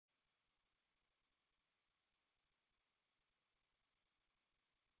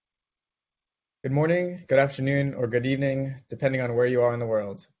Good morning, good afternoon, or good evening, depending on where you are in the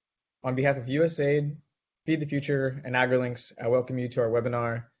world. On behalf of USAID, Feed the Future, and AgriLinks, I welcome you to our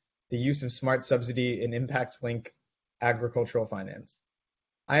webinar, The Use of Smart Subsidy in Impact-Link Agricultural Finance.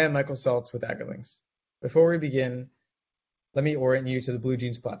 I am Michael Saltz with AgriLinks. Before we begin, let me orient you to the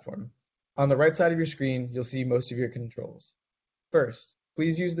BlueJeans platform. On the right side of your screen, you'll see most of your controls. First,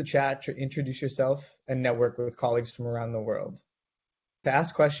 please use the chat to introduce yourself and network with colleagues from around the world. To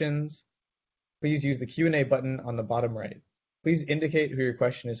ask questions, please use the Q&A button on the bottom right. Please indicate who your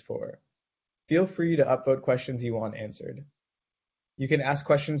question is for. Feel free to upvote questions you want answered. You can ask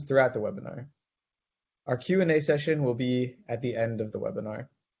questions throughout the webinar. Our Q&A session will be at the end of the webinar.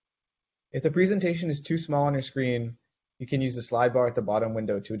 If the presentation is too small on your screen, you can use the slide bar at the bottom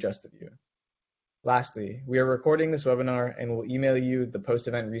window to adjust the view. Lastly, we are recording this webinar and will email you the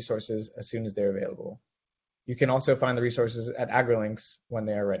post-event resources as soon as they're available. You can also find the resources at AgriLinks when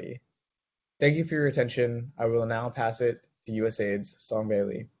they are ready. Thank you for your attention. I will now pass it to USAID's Songbei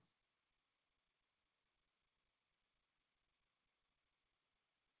Li.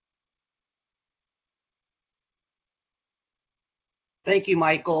 Thank you,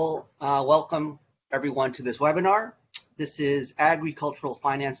 Michael. Welcome everyone to this webinar. This is Agricultural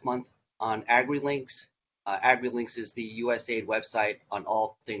Finance Month on AgriLinks. AgriLinks is the USAID website on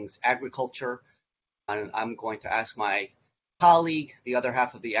all things agriculture. And I'm going to ask my colleague, the other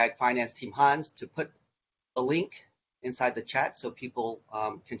half of the Ag Finance team, Hans, to put a link inside the chat so people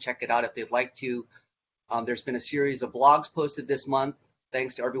can check it out if they'd like to. There's been a series of blogs posted this month.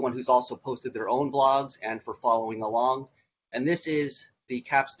 Thanks to everyone who's also posted their own blogs and for following along. And this is the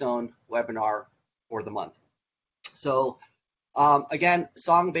capstone webinar for the month. So again,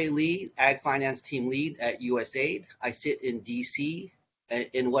 Songbei Li, Ag Finance Team Lead at USAID. I sit in DC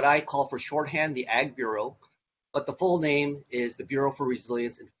in what I call for shorthand the Ag Bureau, but the full name is the Bureau for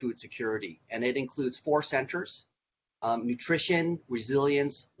Resilience and Food Security. And it includes 4 centers, Nutrition,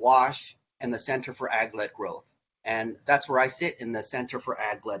 Resilience, WASH, and the Center for Ag-Led Growth. And that's where I sit, in the Center for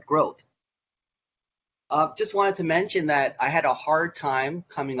Ag-Led Growth. Just wanted to mention that I had a hard time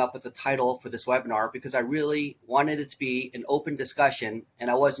coming up with a title for this webinar because I really wanted it to be an open discussion and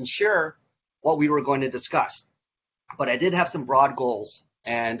I wasn't sure what we were going to discuss. But I did have some broad goals,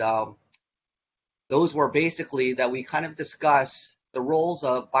 and those were basically that we kind of discuss the roles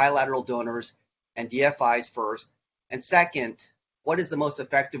of bilateral donors and DFIs first, and second, what is the most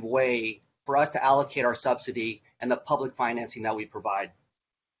effective way for us to allocate our subsidy and the public financing that we provide.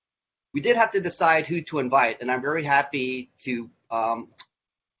 We did have to decide who to invite, and I'm very happy to go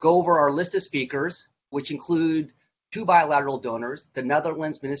over our list of speakers, which include 2 bilateral donors, the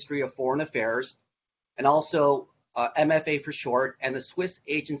Netherlands Ministry of Foreign Affairs, and also MFA for short, and the Swiss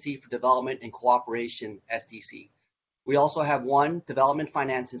Agency for Development and Cooperation, SDC. We also have 1 development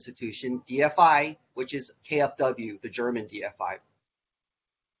finance institution, DFI, which is KfW, the German DFI.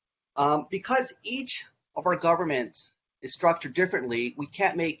 Because each of our governments is structured differently, we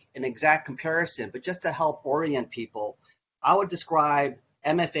can't make an exact comparison, but just to help orient people, I would describe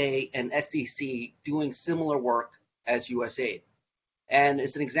MFA and SDC doing similar work as USAID. And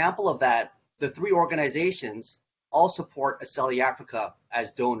as an example of that, the 3 organizations all support Aceli Africa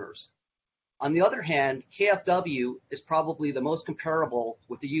as donors. On the other hand, KfW is probably the most comparable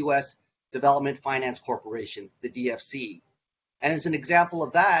with the US Development Finance Corporation, the DFC. And as an example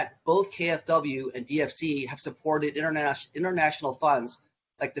of that, both KfW and DFC have supported international funds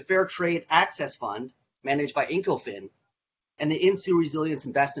like the Fair Trade Access Fund, managed by Incofin, and the INSU Resilience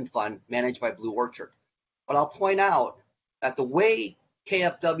Investment Fund, managed by Blue Orchard. But I'll point out that the way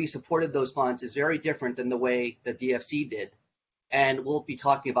KfW supported those funds is very different than the way the DFC did, and we'll be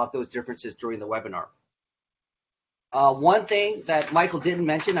talking about those differences during the webinar. One thing that Michael didn't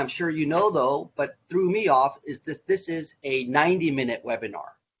mention, I'm sure you know though, but threw me off, is that this is a 90-minute webinar.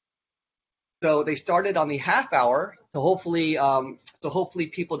 So they started on the half hour to hopefully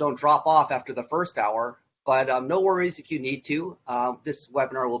people don't drop off after the first hour, but no worries if you need to. This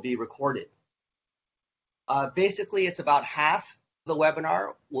webinar will be recorded. Basically, it's about half the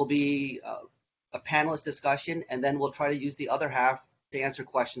webinar will be a panelist discussion, and then we'll try to use the other half to answer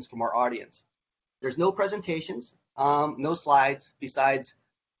questions from our audience. There's no presentations. No slides besides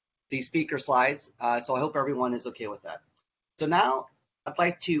the speaker slides, so I hope everyone is okay with that. So now I'd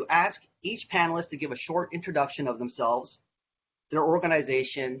like to ask each panelist to give a short introduction of themselves, their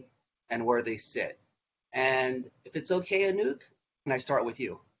organization, and where they sit. And if it's okay, Anouk, can I start with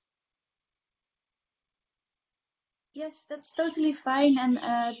you? Yes, that's totally fine, and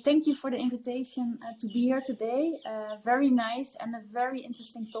thank you for the invitation to be here today. Very nice and a very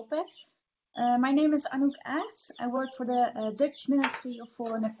interesting topic. My name is Anouk Aerts. I work for the Dutch Ministry of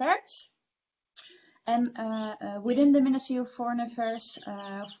Foreign Affairs. and within the Ministry of Foreign Affairs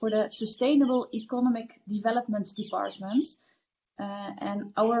for the Sustainable Economic Development Department.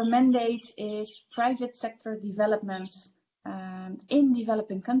 And our mandate is private sector development in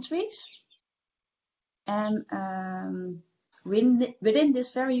developing countries. And within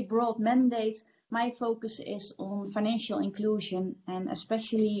this very broad mandate, my focus is on financial inclusion and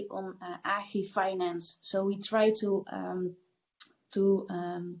especially on agri-finance. So we try to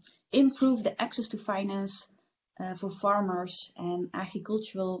improve the access to finance for farmers and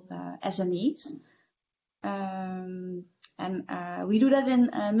agricultural SMEs. And we do that in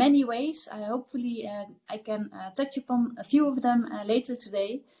many ways. Hopefully I can touch upon a few of them later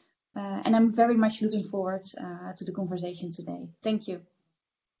today. And I'm very much looking forward to the conversation today. Thank you.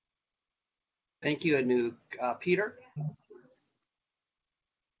 Thank you, Anouk. Peter?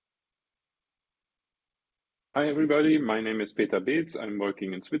 Hi, everybody. My name is Peter Beetz. I'm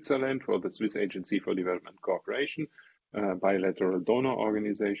working in Switzerland for the Swiss Agency for Development Cooperation, a bilateral donor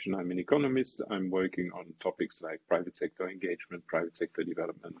organization. I'm an economist. I'm working on topics like private sector engagement, private sector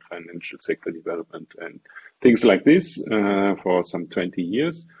development, financial sector development, and things like this for some 20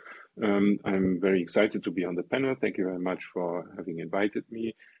 years. I'm very excited to be on the panel. Thank you very much for having invited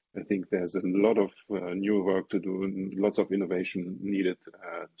me. I think there's a lot of new work to do and lots of innovation needed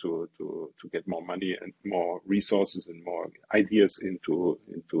to get more money and more resources and more ideas into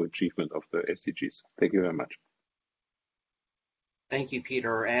achievement of the SDGs. Thank you very much. Thank you,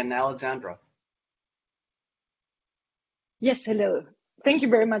 Peter. And Alexandra? Yes, hello. Thank you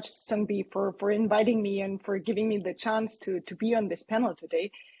very much, Sungbi, for inviting me and for giving me the chance to be on this panel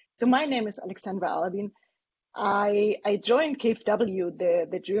today. So my name is Alexandra Albin. I joined KfW,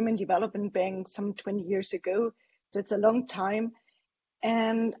 the German Development Bank, some 20 years ago. So it's a long time.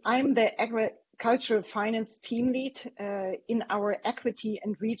 And I'm the agricultural finance team lead in our equity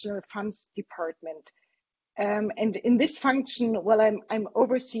and regional funds department. And in this function, well, I'm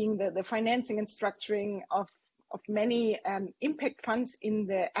overseeing the financing and structuring of many impact funds in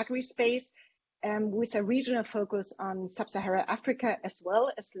the agri space, with a regional focus on Sub-Saharan Africa as well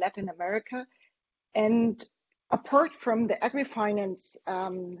as Latin America. And apart from the agri-finance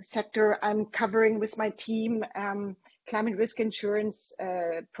sector, I'm covering with my team climate risk insurance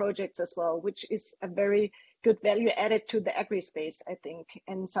projects as well, which is a very good value added to the agri space, I think.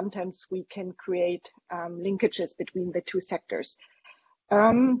 And sometimes we can create linkages between the two sectors.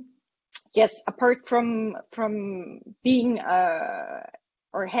 Yes, apart from being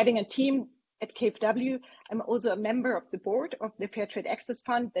or heading a team at KfW, I'm also a member of the board of the Fair Trade Access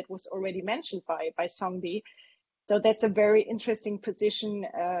Fund that was already mentioned by Songbi. So that's a very interesting position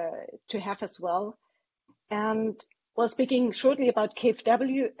to have as well. And well, speaking shortly about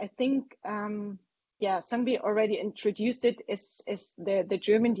KfW, I think, yeah, Songbi already introduced it as the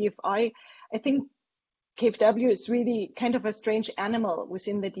German DFI. I think KfW is really kind of a strange animal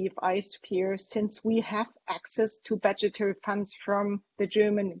within the DFI sphere, since we have access to budgetary funds from the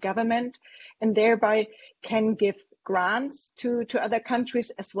German government and thereby can give grants to other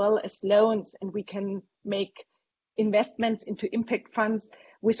countries as well as loans, and we can make investments into impact funds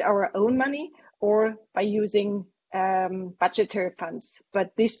with our own money or by using budgetary funds.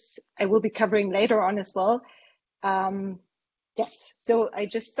 But this I will be covering later on as well. Yes, so I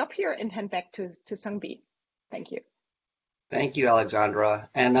just stop here and hand back to Sungbi. Thank you. Thank you, Alexandra.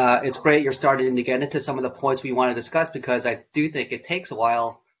 And it's great you're starting to get into some of the points we want to discuss, because I do think it takes a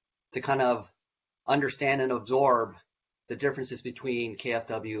while to kind of understand and absorb the differences between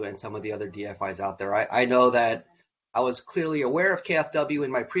KfW and some of the other DFIs out there. I know that I was clearly aware of KfW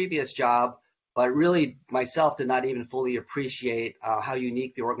in my previous job, but really myself did not even fully appreciate how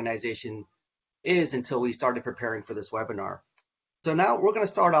unique the organization is until we started preparing for this webinar. So now we're going to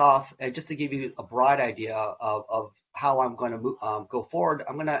start off, just to give you a broad idea of how I'm going to go forward.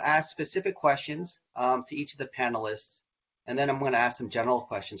 I'm going to ask specific questions to each of the panelists, and then I'm going to ask some general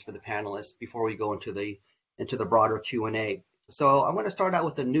questions for the panelists before we go into the broader Q&A. So I'm going to start out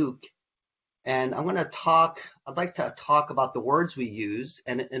with Anouk, and I'm going to I'd like to talk about the words we use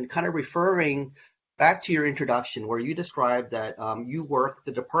and kind of referring back to your introduction where you described that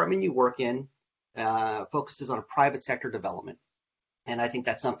the department you work in focuses on private sector development. And I think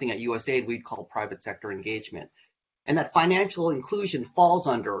that's something at USAID we'd call private sector engagement. And that financial inclusion falls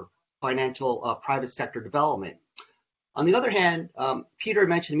under financial private sector development. On the other hand, Peter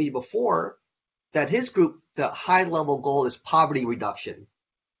mentioned to me before that his group, the high level goal is poverty reduction.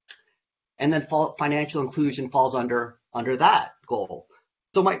 And then financial inclusion falls under that goal.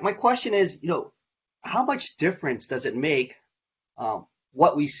 So my question is, how much difference does it make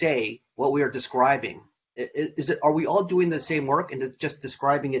what we say, what we are describing? Are we all doing the same work and just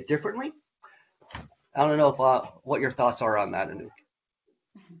describing it differently? I don't know if what your thoughts are on that, Anouk.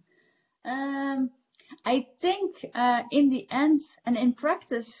 I think in the end and in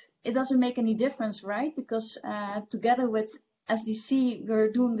practice, it doesn't make any difference, right? Because together with SDC,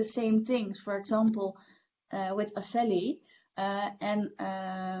 we're doing the same things. For example, with Aceli, and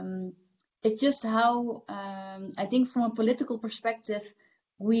it's just how I think from a political perspective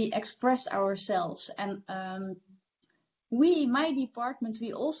we express ourselves. And my department,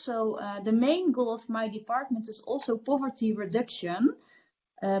 we also the main goal of my department is also poverty reduction.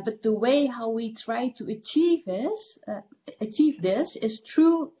 But the way how we try to achieve this is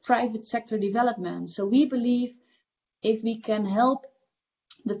through private sector development. So we believe if we can help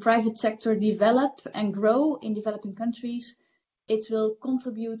the private sector develop and grow in developing countries, it will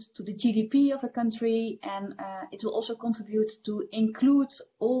contribute to the GDP of a country, and it will also contribute to include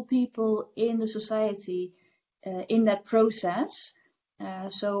all people in the society in that process.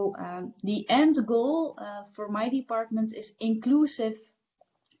 So the end goal for my department is inclusive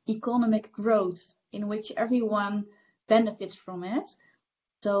economic growth in which everyone benefits from it.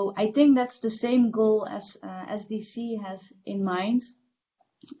 So I think that's the same goal as SDC has in mind.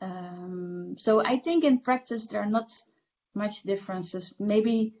 So I think in practice there are not much differences.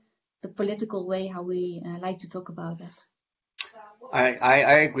 Maybe the political way how we like to talk about it.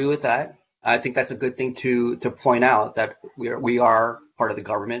 I agree with that. I think that's a good thing to point out, that we are part of the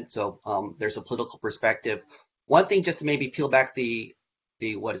government, so there's a political perspective. One thing, just to maybe peel back the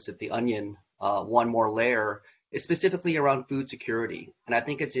onion one more layer, is specifically around food security. And I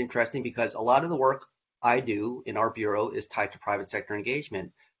think it's interesting because a lot of the work I do in our bureau is tied to private sector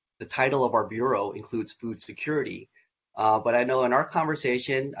engagement. The title of our bureau includes food security. But I know in our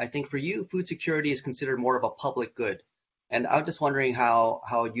conversation, I think for you, food security is considered more of a public good. And I'm just wondering how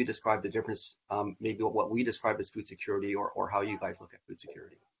you describe the difference, maybe what we describe as food security, or how you guys look at food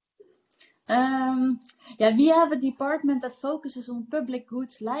security. Yeah, we have a department that focuses on public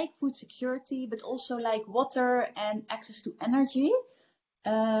goods like food security, but also like water and access to energy.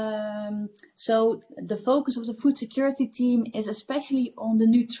 So the focus of the food security team is especially on the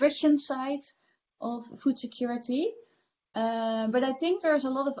nutrition side of food security. But I think there's a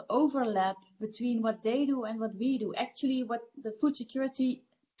lot of overlap between what they do and what we do. Actually, what the food security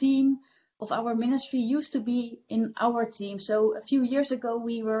team of our ministry used to be in our team. So a few years ago,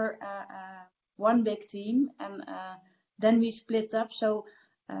 we were one big team, and then we split up. So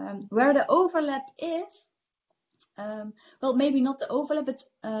where the overlap is, well, maybe not the overlap, but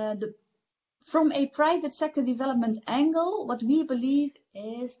from a private sector development angle, what we believe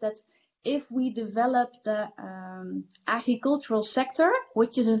is that if we develop the agricultural sector,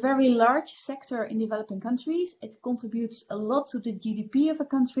 which is a very large sector in developing countries, it contributes a lot to the GDP of a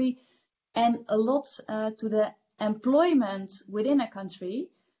country and a lot to the employment within a country.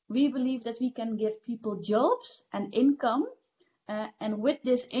 We believe that we can give people jobs and income, and with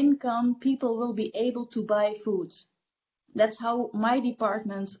this income, people will be able to buy food. That's how my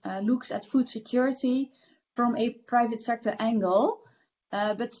department looks at food security from a private sector angle.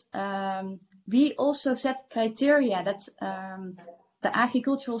 But we also set criteria that the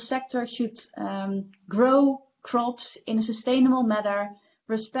agricultural sector should grow crops in a sustainable manner,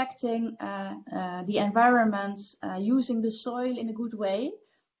 respecting the environment, using the soil in a good way.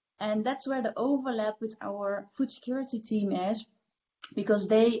 And that's where the overlap with our food security team is, because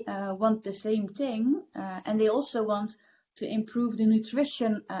they want the same thing, and they also want to improve the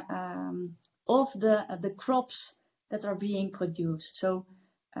nutrition of the crops that are being produced. So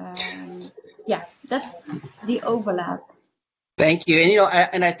yeah, that's the overlap. Thank you.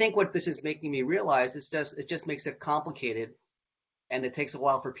 And I think what this is making me realize is it just makes it complicated, and it takes a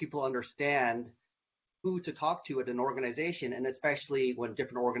while for people to understand who to talk to at an organization, and especially when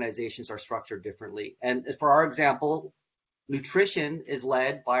different organizations are structured differently. And for our example, nutrition is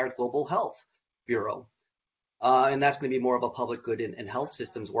led by our Global Health Bureau. And that's going to be more of a public good in health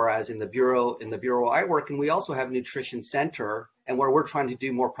systems, whereas in the bureau I work in, we also have a nutrition center, and where we're trying to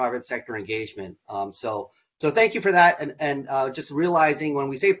do more private sector engagement. So thank you for that. And just realizing when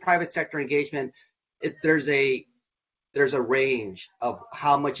we say private sector engagement, there's a range of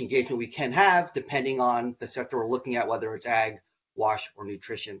how much engagement we can have depending on the sector we're looking at, whether it's ag, wash, or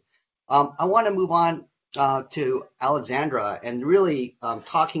nutrition. I want to move on to Alexandra and really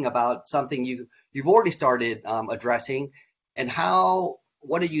talking about something you've already started addressing, and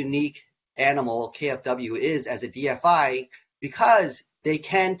what a unique animal KFW is as a DFI, because they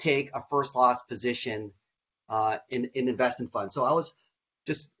can take a first loss position in investment funds. So I was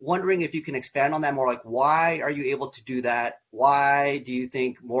just wondering if you can expand on that more, like why are you able to do that? Why do you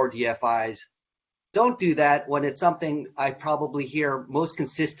think more DFIs don't do that when it's something I probably hear most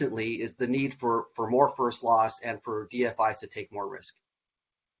consistently is the need for more first loss and for DFIs to take more risk.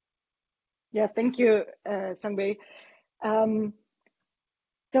 Yeah, thank you, Sangwei.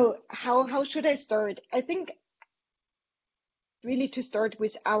 So how should I start? I think really to start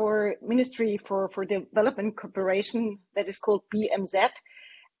with our Ministry for Development Cooperation that is called BMZ,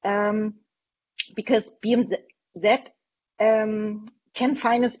 because BMZ can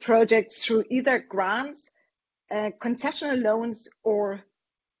finance projects through either grants, concessional loans, or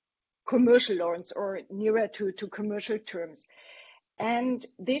commercial loans, or nearer to commercial terms. And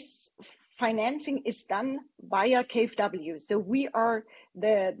this financing is done via KfW. So we are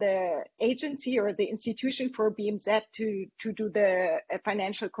the agency or the institution for BMZ to do the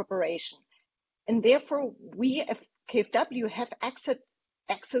financial cooperation. And therefore, we at KfW have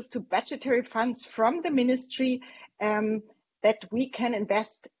access to budgetary funds from the ministry that we can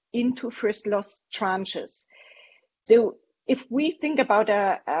invest into first loss tranches. So if we think about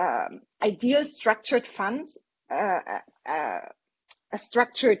ideal structured funds, a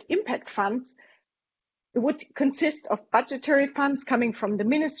structured impact funds, it would consist of budgetary funds coming from the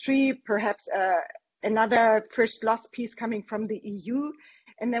ministry, perhaps another first loss piece coming from the EU,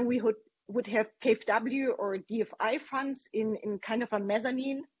 and then we would have KfW or DFI funds in kind of a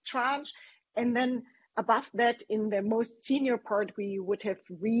mezzanine tranche, and then above that, in the most senior part, we would have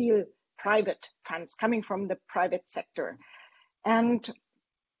real private funds coming from the private sector. And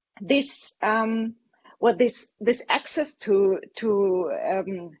this this access to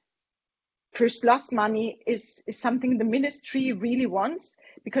first loss money is something the ministry really wants,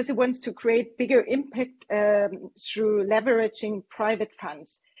 because it wants to create bigger impact through leveraging private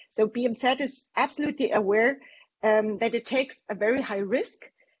funds. So BMZ is absolutely aware that it takes a very high risk,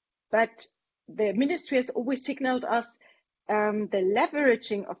 but the ministry has always signaled us the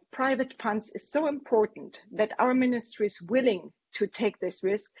leveraging of private funds is so important that our ministry is willing to take this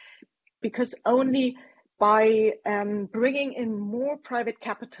risk, because only by bringing in more private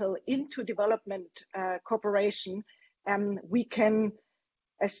capital into development cooperation, we can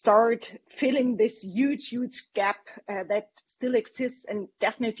start filling this huge gap that still exists and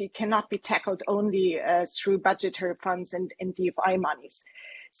definitely cannot be tackled only through budgetary funds and DFI monies.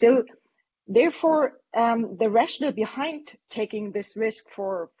 So therefore, the rationale behind taking this risk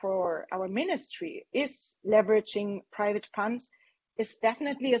for our ministry is leveraging private funds, is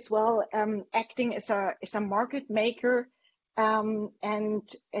definitely as well acting as a market maker and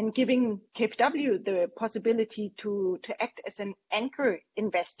giving KfW the possibility to act as an anchor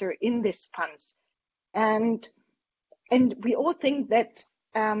investor in these funds. And we all think that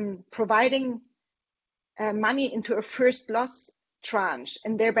providing money into a first loss tranche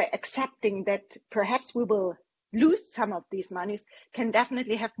and thereby accepting that perhaps we will lose some of these monies can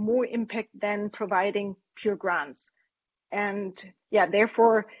definitely have more impact than providing pure grants. And yeah,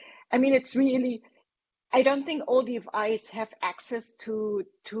 therefore, I mean, it's really, I don't think all DFIs have access to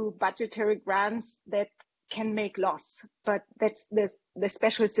budgetary grants that can make loss, but that's the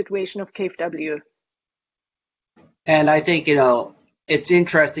special situation of KfW. And I think, it's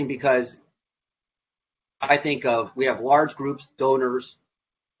interesting because I think we have large groups, donors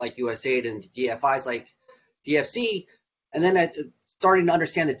like USAID and DFIs like DFC, and then starting to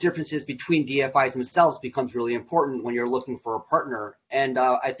understand the differences between DFIs themselves becomes really important when you're looking for a partner. And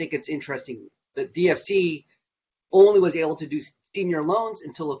I think it's interesting that DFC only was able to do senior loans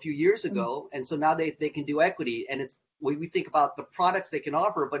until a few years ago, and so now they can do equity. And it's when we think about the products they can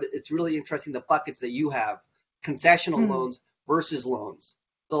offer, but it's really interesting the buckets that you have, concessional loans versus loans.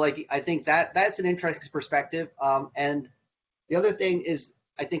 So like I think that's an interesting perspective. And the other thing is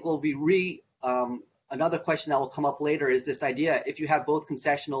I think will be another question that will come up later is this idea, if you have both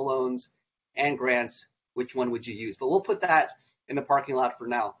concessional loans and grants, which one would you use? But we'll put that in the parking lot for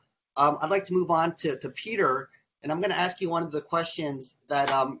now. I'd like to move on to Peter, and I'm going to ask you one of the questions that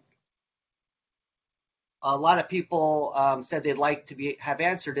a lot of people said they'd like to have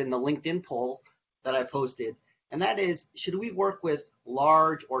answered in the LinkedIn poll that I posted, and that is, should we work with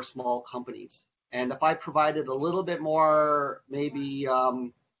large or small companies? And if I provided a little bit more maybe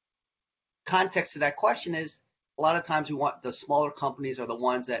context to that question is a lot of times we want the smaller companies are the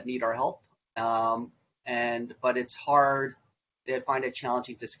ones that need our help, but it's hard. They find it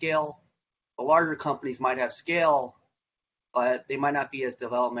challenging to scale. The larger companies might have scale, but they might not be as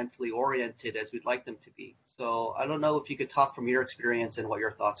developmentally oriented as we'd like them to be. So I don't know if you could talk from your experience and what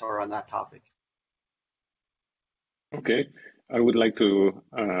your thoughts are on that topic. Okay, I would like to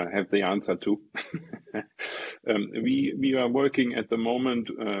have the answer too. We are working at the moment,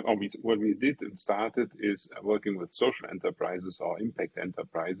 what we did and started is working with social enterprises or impact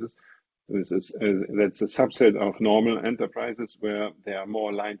enterprises That's a subset of normal enterprises where they are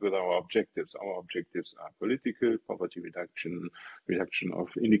more aligned with our objectives. Our objectives are political, poverty reduction, reduction of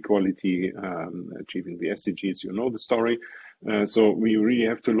inequality, achieving the SDGs. You know the story. So we really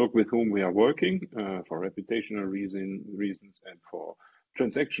have to look with whom we are working for reputational reasons and for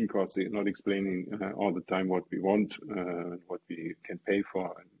transaction costs, not explaining all the time what we want, what we can pay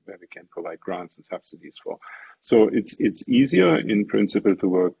for, and where we can provide grants and subsidies for. So it's easier in principle to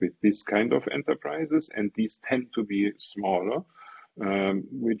work with this kind of enterprises, and these tend to be smaller,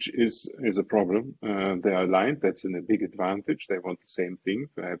 which is a problem. They are aligned. That's a big advantage. They want the same thing.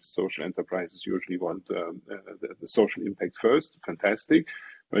 Perhaps social enterprises usually want the social impact first. Fantastic.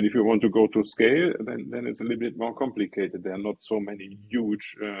 But if you want to go to scale, then it's a little bit more complicated. There are not so many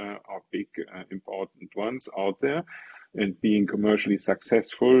huge or big important ones out there. And being commercially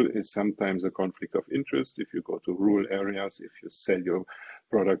successful is sometimes a conflict of interest. If you go to rural areas, if you sell your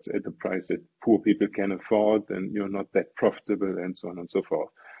products at a price that poor people can afford, then you're not that profitable, and so on and so forth.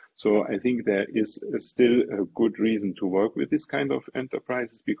 So I think there is still a good reason to work with this kind of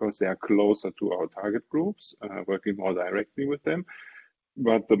enterprises because they are closer to our target groups, working more directly with them.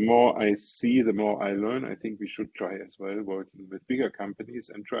 But the more I see, the more I learn. I think we should try as well working with bigger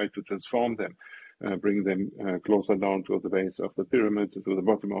companies and try to transform them, bring them closer down to the base of the pyramid, to the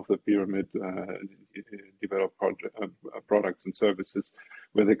bottom of the pyramid, develop products and services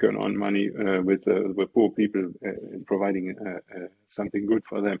where they can earn money with poor people, providing something good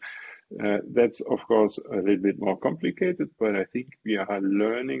for them. That's, of course, a little bit more complicated, but I think we are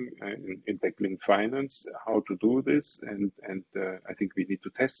learning in tackling finance how to do this, and I think we need to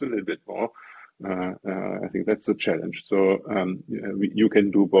test a little bit more. I think that's a challenge. So you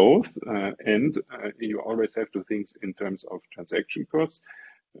can do both, and you always have to think in terms of transaction costs.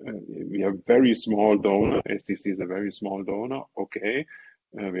 We have very small donor. SDC is a very small donor. Okay.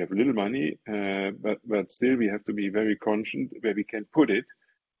 We have little money, but still we have to be very conscious where we can put it.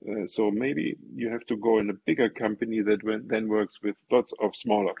 So maybe you have to go in a bigger company that then works with lots of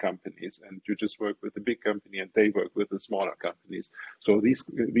smaller companies, and you just work with a big company and they work with the smaller companies. So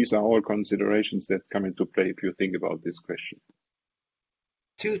these are all considerations that come into play if you think about this question.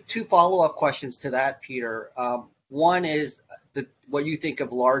 Two follow-up questions to that, Peter. One is what you think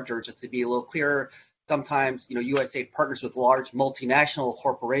of larger, just to be a little clearer. Sometimes, USAID partners with large multinational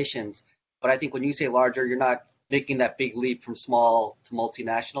corporations, but I think when you say larger, you're not making that big leap from small to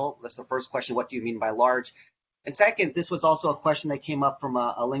multinational. That's the first question. What do you mean by large? And second, this was also a question that came up from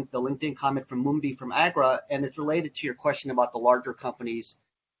the LinkedIn comment from Mumbi from Agra, and it's related to your question about the larger companies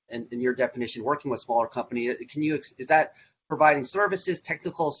and your definition working with smaller companies. Is that providing services,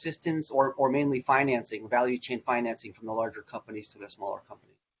 technical assistance, or mainly financing, value chain financing from the larger companies to the smaller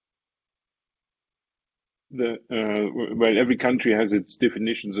companies? Well, every country has its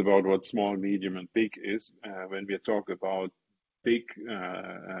definitions about what small, medium, and big is. When we talk about big,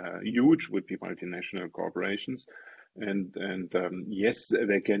 huge would be multinational corporations. And yes,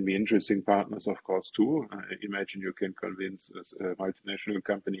 they can be interesting partners, of course, too. Imagine you can convince a multinational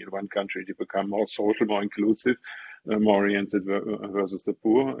company in one country to become more social, more inclusive, more oriented versus the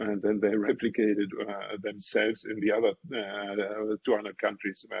poor, and then they replicate it themselves in the other 200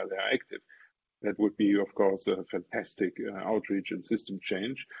 countries where they are active. That would be, of course, a fantastic outreach and system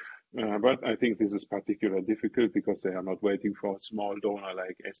change. But I think this is particularly difficult because they are not waiting for a small donor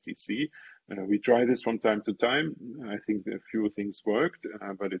like SDC. We try this from time to time. I think a few things worked,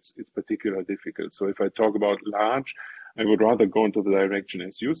 but it's particularly difficult. So if I talk about large, I would rather go into the direction,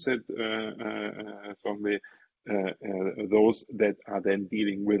 as you said, Songwei, those that are then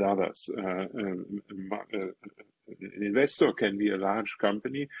dealing with others. An investor can be a large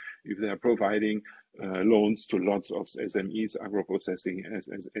company if they are providing loans to lots of SMEs, agro-processing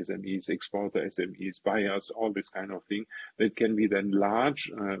SMEs, exporter SMEs, buyers, all this kind of thing. That can be then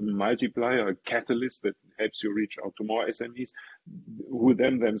large multiplier, a catalyst that helps you reach out to more SMEs, who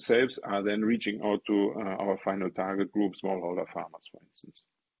then themselves are then reaching out to our final target group, smallholder farmers, for instance.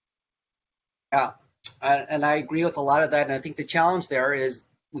 Yeah, and I agree with a lot of that. And I think the challenge there is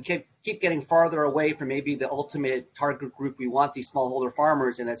we keep getting farther away from maybe the ultimate target group we want, these smallholder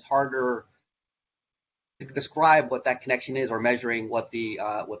farmers, and it's harder to describe what that connection is or measuring what the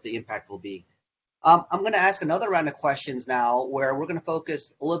impact will be. I'm going to ask another round of questions now where we're going to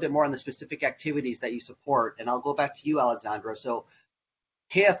focus a little bit more on the specific activities that you support, and I'll go back to you, Alexandra. So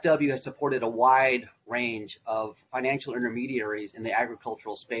KFW has supported a wide range of financial intermediaries in the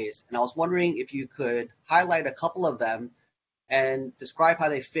agricultural space, and I was wondering if you could highlight a couple of them and describe how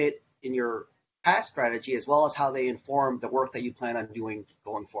they fit in your past strategy as well as how they inform the work that you plan on doing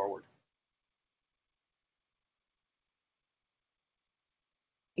going forward.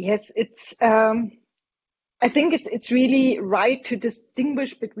 Yes, it's. I think it's really right to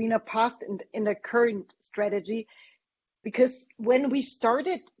distinguish between a past and a current strategy, because when we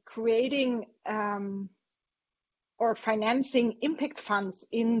started creating or financing impact funds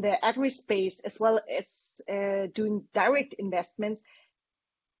in the agri space, as well as doing direct investments,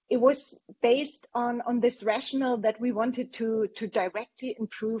 it was based on this rationale that we wanted to directly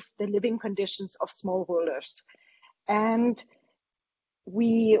improve the living conditions of smallholders. And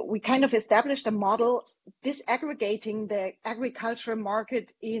we kind of established a model disaggregating the agricultural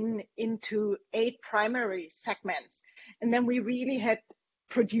market into 8 primary segments. And then we really had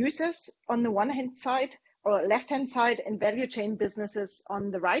producers on the one hand side or left hand side and value chain businesses on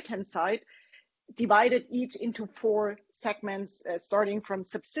the right hand side, divided each into 4 segments, starting from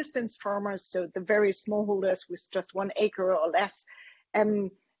subsistence farmers, so the very smallholders with just 1 acre or less, and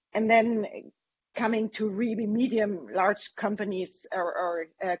then coming to really medium large companies or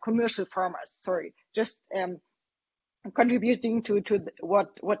commercial farmers, just contributing to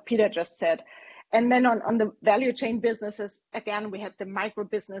what Peter just said. And then on the value chain businesses, again, we had the micro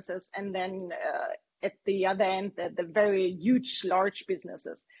businesses, and then at the other end, the very huge, large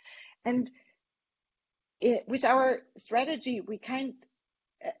businesses. And with our strategy, we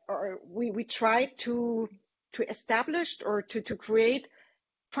tried to establish or to create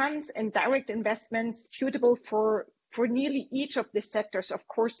funds and direct investments suitable for nearly each of the sectors. Of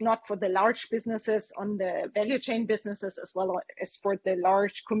course, not for the large businesses on the value chain businesses as well as for the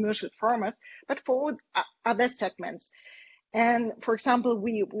large commercial farmers, but for other segments. And for example,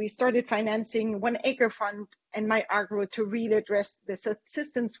 we started financing 1 acre fund and My Agro to really address the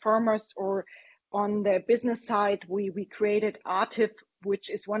subsistence farmers, or on the business side, we created ARTIF, which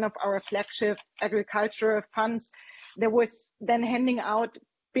is one of our flagship agricultural funds. There was then handing out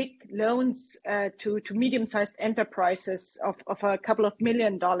big loans to medium-sized enterprises of a couple of $1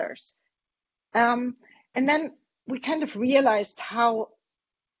 million. And then we kind of realized how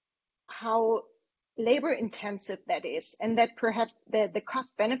labor intensive that is, and that perhaps the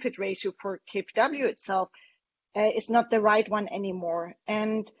cost benefit ratio for KfW itself is not the right one anymore.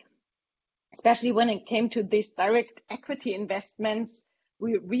 And especially when it came to these direct equity investments,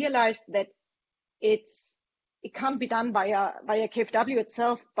 we realized that it can't be done via KfW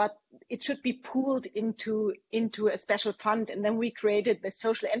itself, but it should be pooled into a special fund. And then we created the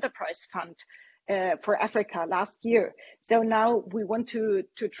Social Enterprise Fund for Africa last year. So now we want to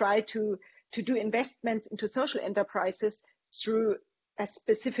try to do investments into social enterprises through a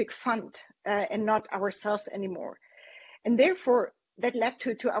specific fund and not ourselves anymore. And therefore, that led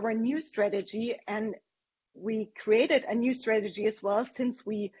to our new strategy. And we created a new strategy as well, since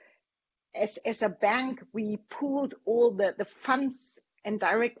we, as a bank, we pooled all the funds and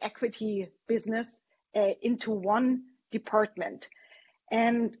direct equity business into one department.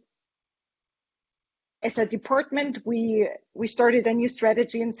 And as a department, we started a new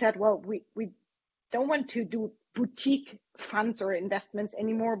strategy and said, well, we don't want to do boutique funds or investments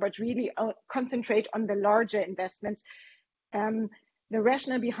anymore, but really concentrate on the larger investments. The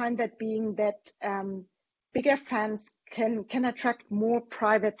rationale behind that being that bigger funds can attract more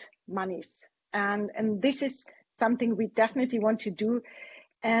private monies. And this is something we definitely want to do.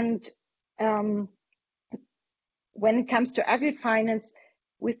 And when it comes to agri-finance,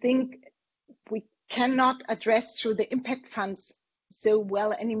 we think we cannot address through the impact funds so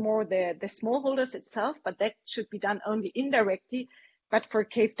well anymore the smallholders itself, but that should be done only indirectly. But for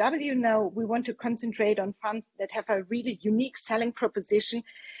KfW now, we want to concentrate on funds that have a really unique selling proposition,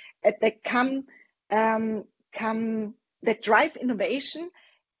 that that drive innovation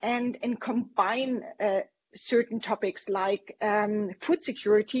and combine certain topics like food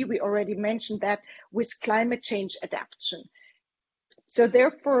security. We already mentioned that, with climate change adaptation. So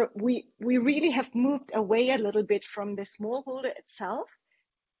therefore, we really have moved away a little bit from the smallholder itself,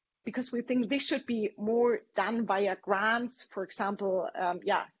 because we think this should be more done via grants, for example,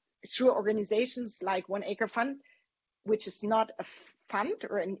 through organizations like 1 Acre Fund, which is not a fund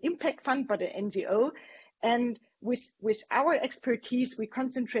or an impact fund, but an NGO. And with our expertise, we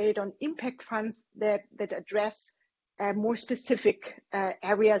concentrate on impact funds that address more specific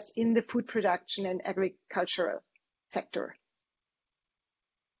areas in the food production and agricultural sector.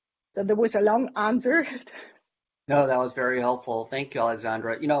 So there was a long answer. No, that was very helpful. Thank you,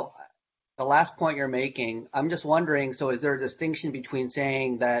 Alexandra. You know, the last point you're making, I'm just wondering, so is there a distinction between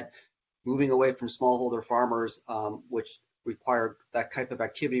saying that moving away from smallholder farmers, which require that type of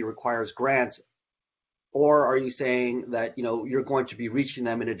activity requires grants, or are you saying that, you know, you're going to be reaching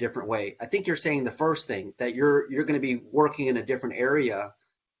them in a different way? I think you're saying the first thing, that you're going to be working in a different area.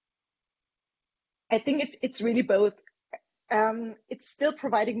 I think it's really both. it's still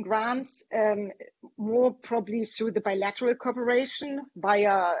providing grants, more probably through the bilateral cooperation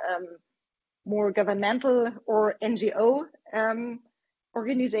via more governmental or NGO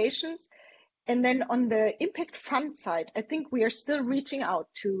organizations. And then on the impact fund side, I think we are still reaching out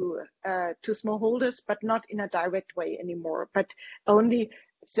to smallholders, but not in a direct way anymore, but only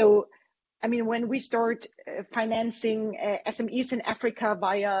so. I mean, when we start financing SMEs in Africa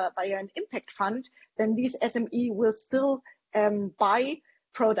via an impact fund, then these SME will still buy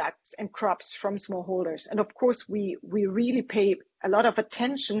products and crops from smallholders. And of course, we really pay a lot of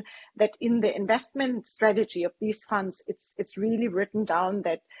attention that in the investment strategy of these funds, it's really written down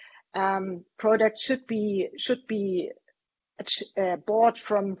that products should be bought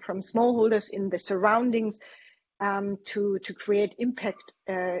from smallholders in the surroundings to create impact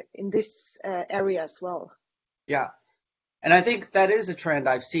in this area as well. Yeah, and I think that is a trend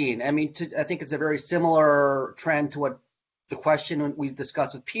I've seen. I mean, I think it's a very similar trend to what the question we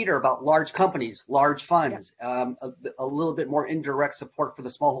discussed with Peter about large companies, large funds, a little bit more indirect support for the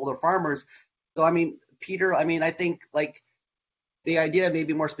smallholder farmers. So, I mean, Peter, I think like the idea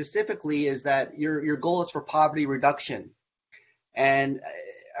maybe more specifically is that your goal is for poverty reduction. And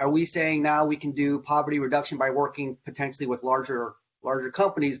are we saying now we can do poverty reduction by working potentially with larger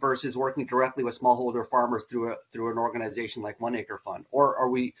companies versus working directly with smallholder farmers through an organization like 1 Acre Fund? Or are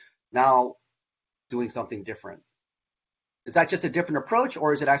we now doing something different? Is that just a different approach,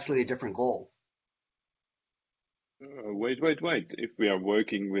 or is it actually a different goal? Wait. If we are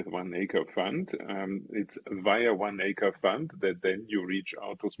working with 1 Acre Fund, it's via 1 Acre Fund that then you reach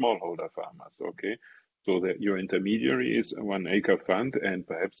out to smallholder farmers, okay? So that your intermediary is a 1 Acre Fund and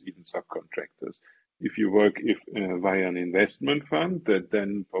perhaps even subcontractors. If you work via an investment fund that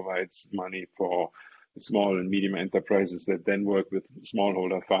then provides money for small and medium enterprises that then work with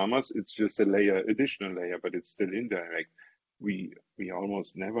smallholder farmers, it's just additional layer, but it's still indirect. We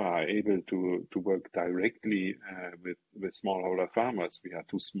almost never are able to work directly with smallholder farmers. We are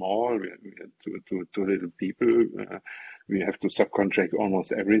too small. We are too little people. We have to subcontract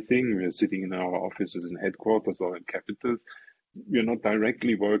almost everything. We are sitting in our offices in headquarters or in capitals. We are not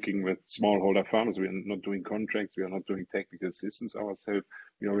directly working with smallholder farmers. We are not doing contracts. We are not doing technical assistance ourselves.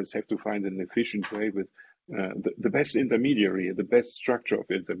 We always have to find an efficient way with the best intermediary, the best structure of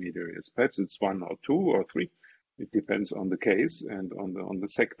intermediaries. Perhaps it's 1 or 2 or 3. It depends on the case and on the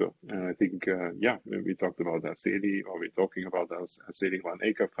sector. And I think, when we talked about Subsidy, or we're talking about our Subsidy 1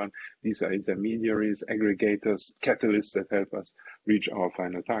 Acre Fund, these are intermediaries, aggregators, catalysts that help us reach our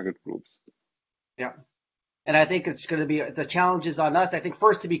final target groups. Yeah. And I think it's going to be the challenges on us. I think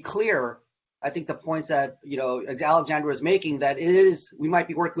first, to be clear, I think the points that, Alexandra is making, that we might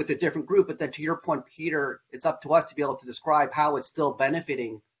be working with a different group, but then to your point, Peter, it's up to us to be able to describe how it's still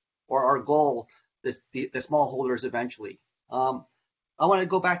benefiting, or our goal, the smallholders eventually. I want to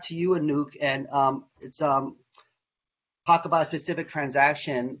go back to you, Anouk, and talk about a specific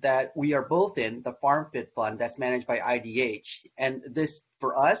transaction that we are both in, the FarmFit Fund that's managed by IDH. And this,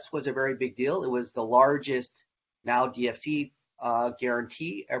 for us, was a very big deal. It was the largest now DFC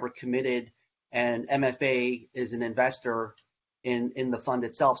guarantee ever committed, and MFA is an investor in the fund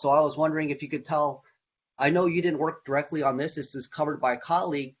itself. So I was wondering if you could tell, I know you didn't work directly on this. This is covered by a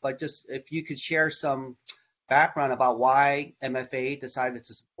colleague, but just if you could share some background about why MFA decided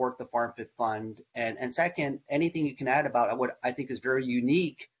to support the FarmFit Fund. And second, anything you can add about what I think is very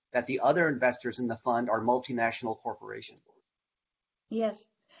unique, that the other investors in the fund are multinational corporations. Yes,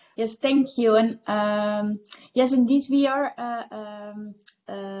 thank you. And yes, indeed, we are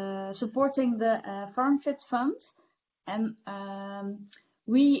supporting the FarmFit Fund. And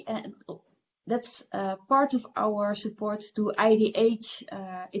that's part of our support to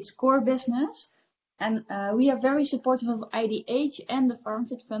IDH, its core business. And we are very supportive of IDH and the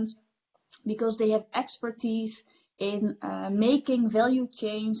FarmFit Fund because they have expertise in making value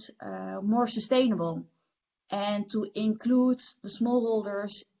chains more sustainable and to include the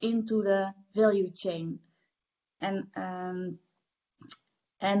smallholders into the value chain. And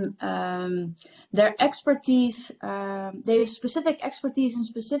their expertise, they have specific expertise in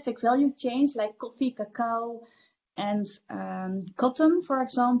specific value chains like coffee, cacao, and cotton, for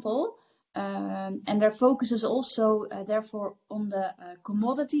example. And their focus is also, therefore, on the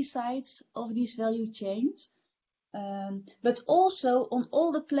commodity sides of these value chains, but also on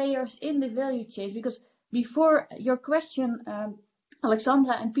all the players in the value chain. Because before your question,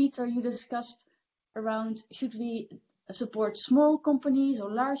 Alexandra and Peter, you discussed around should we support small companies or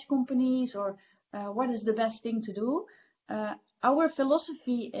large companies, or what is the best thing to do? Our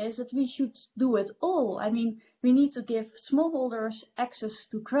philosophy is that we should do it all. I mean, we need to give smallholders access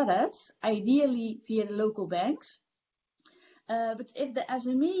to credits, ideally via the local banks. But if the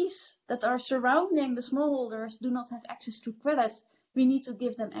SMEs that are surrounding the smallholders do not have access to credit, we need to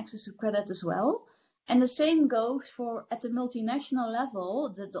give them access to credit as well. And the same goes for at the multinational level,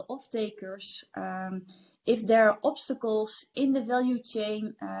 the off-takers. If there are obstacles in the value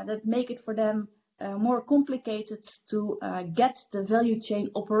chain that make it for them more complicated to get the value chain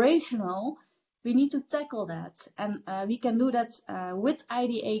operational, we need to tackle that. And we can do that with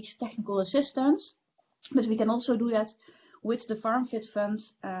IDH technical assistance, but we can also do that with the FarmFit Fund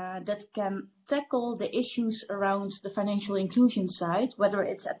that can tackle the issues around the financial inclusion side, whether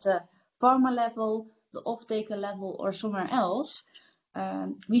it's at the farmer level, the off-taker level, or somewhere else.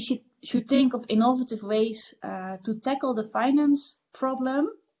 We should think of innovative ways to tackle the finance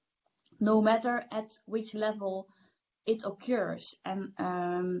problem, no matter at which level it occurs. And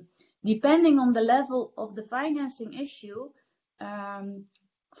depending on the level of the financing issue,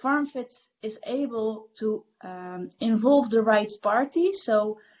 FarmFit is able to involve the right party.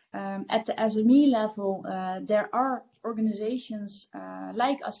 So at the SME level, there are organizations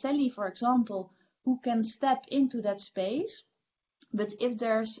like Aselli, for example, who can step into that space. But if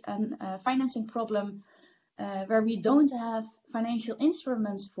there's a financing problem where we don't have financial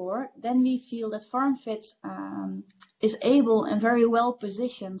instruments for, then we feel that FarmFit is able and very well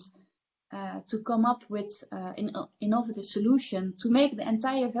positioned to come up with an innovative solution to make the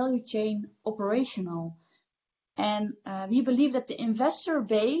entire value chain operational. And we believe that the investor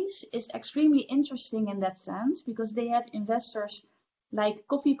base is extremely interesting in that sense, because they have investors like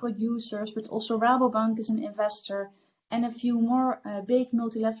coffee producers, but also Rabobank is an investor, and a few more big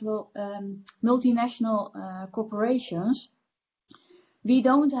multinational corporations. We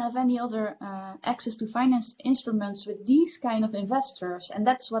don't have any other access to finance instruments with these kind of investors, and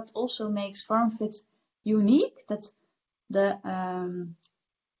that's what also makes FarmFit unique, that the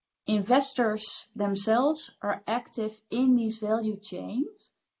investors themselves are active in these value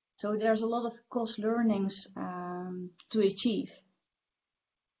chains. So there's a lot of cost learnings to achieve.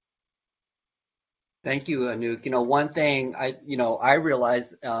 Thank you, Anouk. One thing I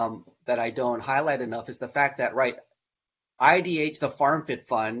realized that I don't highlight enough is the fact that, right, IDH, the FarmFit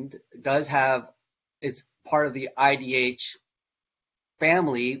Fund, does have, it's part of the IDH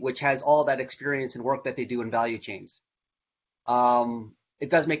family, which has all that experience and work that they do in value chains. It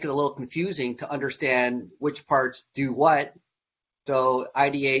does make it a little confusing to understand which parts do what. So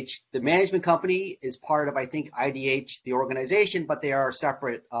IDH, the management company, is part of, I think, IDH, the organization, but they are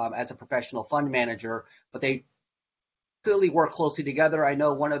separate as a professional fund manager, but they clearly work closely together. I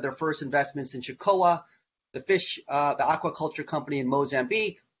know one of their first investments in Chicoa, the aquaculture company in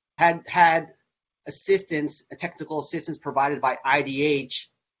Mozambique, had assistance, technical assistance provided by IDH,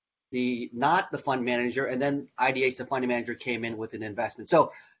 not the fund manager, and then IDH, the fund manager, came in with an investment.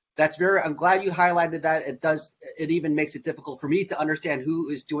 So that's I'm glad you highlighted that. It even makes it difficult for me to understand who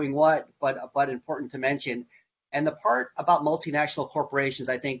is doing what, but important to mention. And the part about multinational corporations,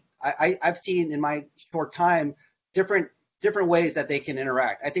 I think I've seen in my short time different ways that they can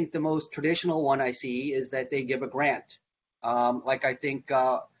interact. I think the most traditional one I see is that they give a grant. Like I think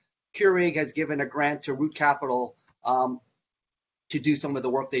Keurig has given a grant to Root Capital to do some of the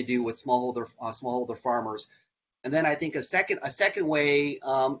work they do with smallholder farmers. And then I think a second way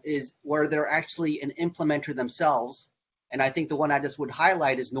is where they're actually an implementer themselves. And I think the one I just would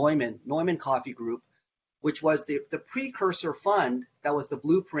highlight is Neumann Coffee Group, which was the precursor fund that was the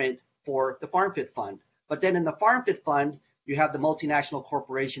blueprint for the FarmFit Fund. But then in the FarmFit Fund, you have the multinational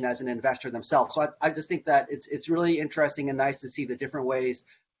corporation as an investor themselves. So I just think that it's really interesting and nice to see the different ways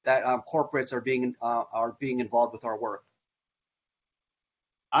that corporates are being involved with our work.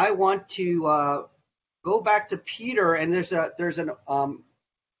 I want to go back to Peter, and there's an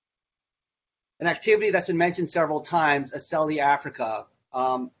activity that's been mentioned several times, Aselli Africa.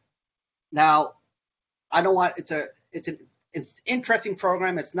 Now, I don't want it's an interesting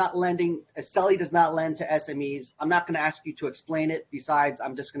program. It's not lending. Aselli does not lend to SMEs. I'm not going to ask you to explain it. Besides,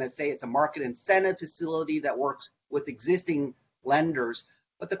 I'm just going to say it's a market incentive facility that works with existing lenders.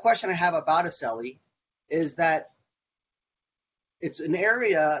 But the question I have about Aselli is that it's an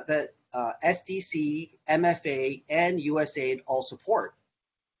area that SDC, MFA, and USAID all support.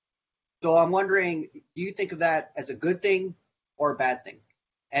 So I'm wondering, do you think of that as a good thing or a bad thing?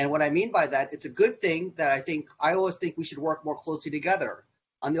 And what I mean by that, it's a good thing that I always think we should work more closely together.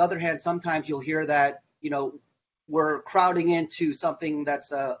 On the other hand, sometimes you'll hear that, we're crowding into something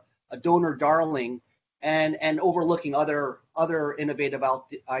that's a donor darling and overlooking other innovative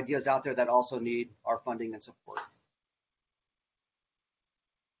ideas out there that also need our funding and support.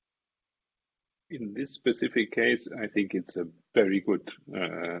 in this specific case, I think it's a very good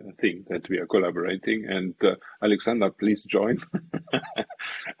thing that we are collaborating. And Alexander, please join.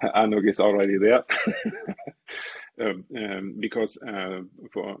 Anuk is already there. Because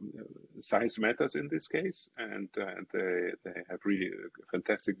for size matters in this case, and they have really a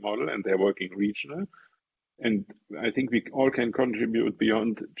fantastic model, and they're working regional. And I think we all can contribute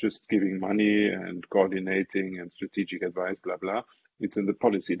beyond just giving money and coordinating and strategic advice, blah, blah. It's in the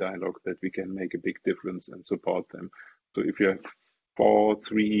policy dialogue that we can make a big difference and support them. So if you have 4,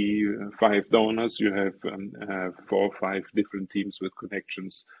 3, 5 donors, you have 4 or 5 different teams with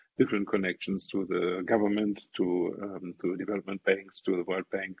connections, different connections to the government, to development banks, to the World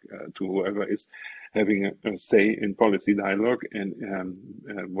Bank, to whoever is having a say in policy dialogue. And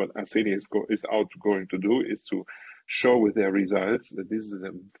what Arsenio is going to do is to show with their results that this is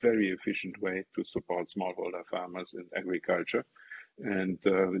a very efficient way to support smallholder farmers in agriculture. And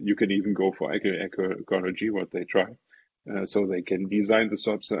you can even go for agroecology, what they try. So they can design the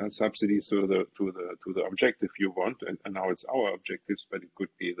subsidies to the objective you want, and now it's our objectives, but it could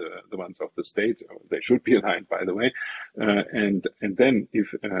be the ones of the states. They should be aligned, by the way. And then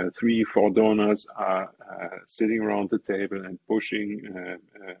if 3, 4 donors are sitting around the table and pushing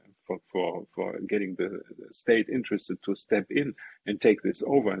for getting the state interested to step in and take this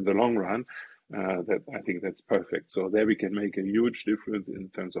over in the long run, that I think that's perfect. So there we can make a huge difference in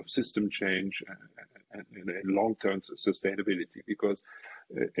terms of system change and long-term sustainability, because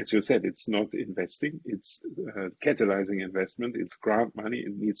as you said, it's not investing, it's catalyzing investment, it's grant money,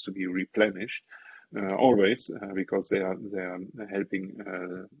 it needs to be replenished always, because they are helping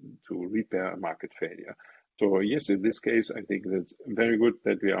to repair a market failure. So yes, in this case, I think that's very good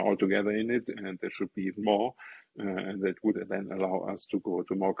that we are all together in it, and there should be even more. And that would then allow us to go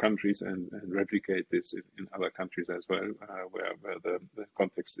to more countries and replicate this in other countries as well, where the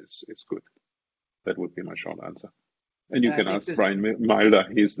context is good. That would be my short answer. And you can ask Brian Milder,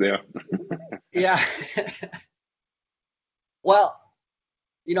 he's there. Yeah. Well,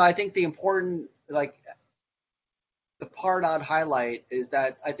 I think the important, the part I'd highlight is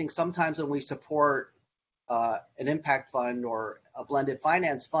that I think sometimes when we support an impact fund or a blended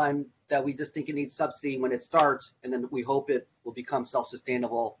finance fund, that we just think it needs subsidy when it starts, and then we hope it will become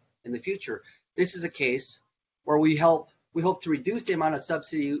self-sustainable in the future. This is a case where we hope to reduce the amount of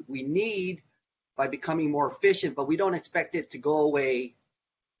subsidy we need by becoming more efficient, but we don't expect it to go away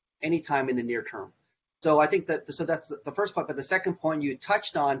anytime in the near term. So I think that's the first point. But the second point you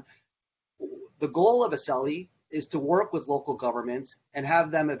touched on, the goal of ACELI is to work with local governments and have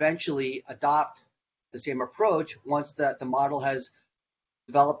them eventually adopt the same approach once the model has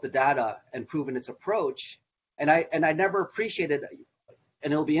developed the data and proven its approach. And I never appreciated,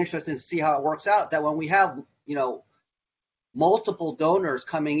 and it'll be interesting to see how it works out, that when we have multiple donors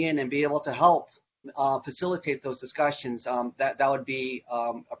coming in and be able to help facilitate those discussions, that would be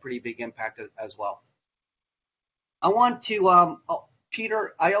a pretty big impact as well. I want to,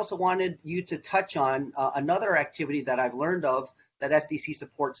 Peter, I also wanted you to touch on another activity that I've learned of that SDC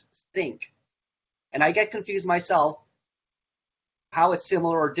supports, Sync. And I get confused myself how it's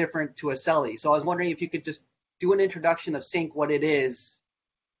similar or different to ACELI. So I was wondering if you could just do an introduction of Sync, what it is,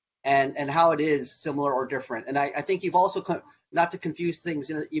 and how it is similar or different. And I think you've also, not to confuse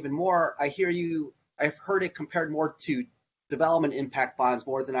things even more, I've heard it compared more to development impact bonds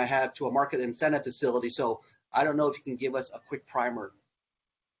more than I have to a market incentive facility. So I don't know if you can give us a quick primer.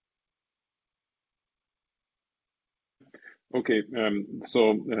 Okay,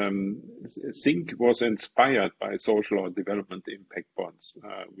 so Sync was inspired by social or development impact bonds.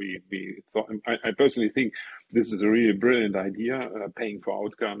 We thought, I personally think this is a really brilliant idea, paying for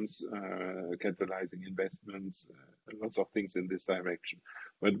outcomes, catalyzing investments, lots of things in this direction.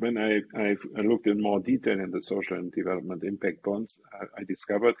 But when I looked in more detail in the social and development impact bonds, I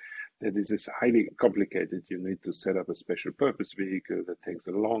discovered that this is highly complicated. You need to set up a special purpose vehicle that takes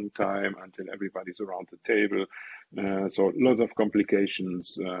a long time until everybody's around the table. So lots of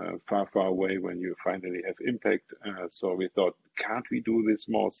complications, far away when you finally have impact. So we thought, can't we do this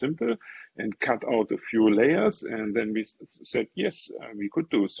more simple and cut out a few layers? And then we said, yes, we could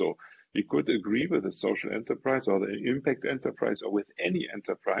do so. We could agree with the social enterprise or the impact enterprise or with any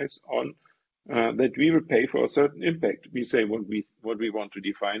enterprise on that we will pay for a certain impact. We say what we want to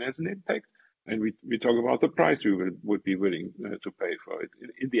define as an impact, and we talk about the price we would be willing to pay for it.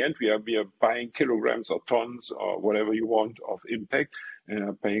 In the end, we are buying kilograms or tons or whatever you want of impact, and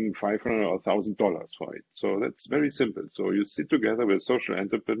are paying $500 or $1,000 for it. So that's very simple. So you sit together with a social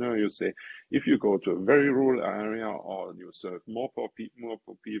entrepreneur. You say, if you go to a very rural area, or you serve more poor people,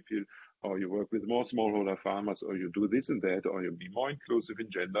 or you work with more smallholder farmers, or you do this and that, or you be more inclusive in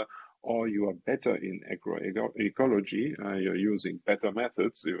gender, or you are better in agroecology, you're using better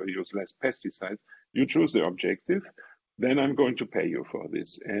methods, you use less pesticides, you choose the objective, then I'm going to pay you for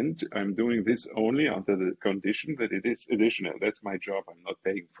this. And I'm doing this only under the condition that it is additional. That's my job. I'm not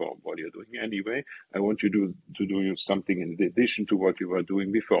paying for what you're doing anyway. I want you to do something in addition to what you were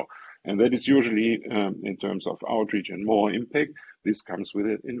doing before. And that is usually, in terms of outreach and more impact, this comes with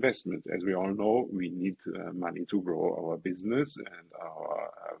an investment. As we all know, we need money to grow our business, and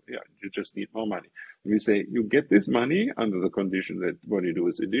you just need more money. And we say, you get this money under the condition that what you do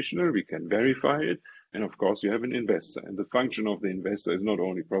is additional, we can verify it, and of course you have an investor. And the function of the investor is not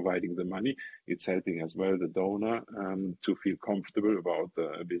only providing the money, it's helping as well the donor to feel comfortable about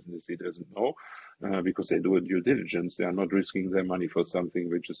the business he doesn't know. Because they do a due diligence. They are not risking their money for something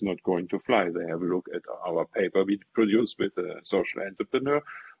which is not going to fly. They have a look at our paper we produce with a social entrepreneur,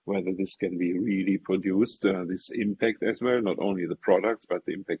 whether this can be really produced, this impact as well, not only the products, but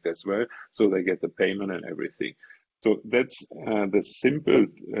the impact as well. So they get the payment and everything. So that's the simple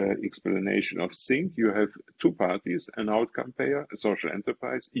explanation of Sync. You have two parties, an outcome payer, a social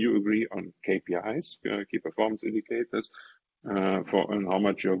enterprise. You agree on KPIs, key performance indicators, on how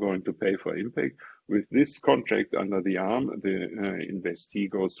much you're going to pay for impact. With this contract under the arm, the investee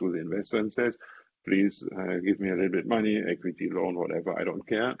goes to the investor and says, please give me a little bit money, equity loan, whatever, I don't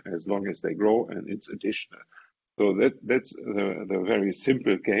care, as long as they grow and it's additional. So that's the very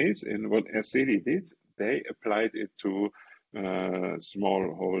simple case. And what Aceli did, they applied it to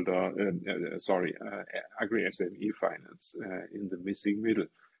agri-SME finance in the missing middle.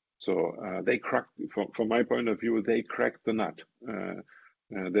 So they cracked, from my point of view, they cracked the nut.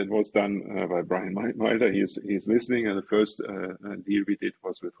 That was done by Brian Wilder. He's listening, and the first deal we did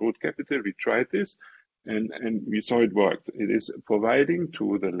was with Root Capital. We tried this, and we saw it worked. It is providing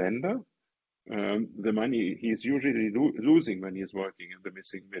to the lender the money he's usually losing when he's working in the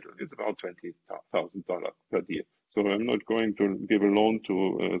missing middle. It's about $20,000 per deal. So I'm not going to give a loan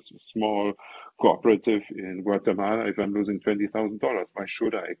to a small cooperative in Guatemala if I'm losing $20,000. Why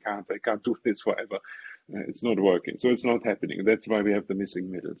should I? I can't do this forever. It's not working. So it's not happening. That's why we have the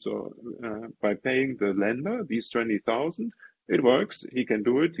missing middle. So by paying the lender these 20,000, it works. He can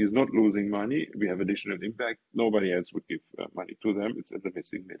do it. He's not losing money. We have additional impact. Nobody else would give money to them. It's at the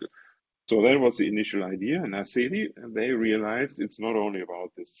missing middle. So that was the initial idea. And Aceli, they realized it's not only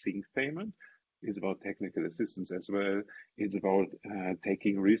about the sync payment, it's about technical assistance as well. It's about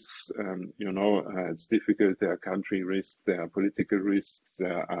taking risks. It's difficult. There are country risks, there are political risks,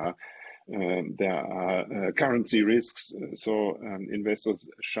 there are currency risks. So investors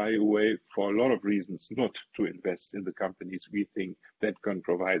shy away for a lot of reasons not to invest in the companies we think that can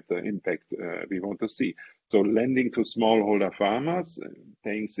provide the impact we want to see. So lending to smallholder farmers,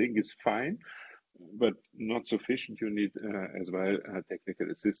 paying SIG is fine, but not sufficient. You need as well technical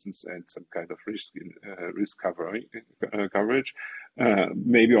assistance and some kind of risk coverage.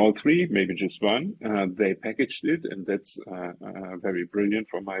 Maybe all three, maybe just one. They packaged it, and that's very brilliant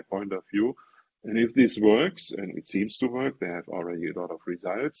from my point of view. And if this works, and it seems to work, they have already a lot of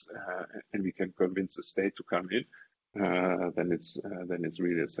results, and we can convince the state to come in, then it's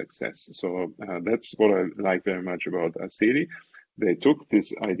really a success. So that's what I like very much about Aceli. They took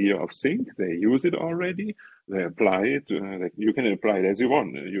this idea of sync, they use it already, they apply it. You can apply it as you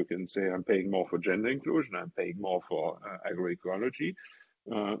want. You can say, I'm paying more for gender inclusion, I'm paying more for agroecology,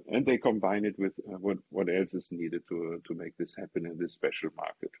 and they combine it with what else is needed to make this happen in this special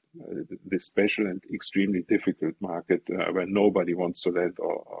market, this special and extremely difficult market where nobody wants to lend,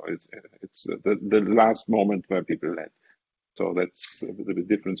 or it's the last moment where people lend. So that's the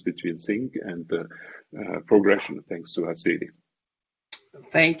difference between sync and progression, thanks to Aceli.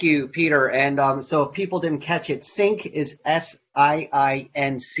 Thank you, Peter. And so if people didn't catch it, SINC is SIINC,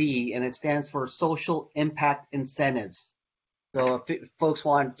 and it stands for Social Impact Incentives. So if folks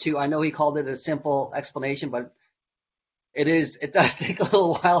want to, I know he called it a simple explanation, but it does take a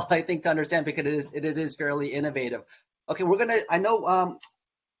little while, I think, to understand, because it is fairly innovative. Okay, I'm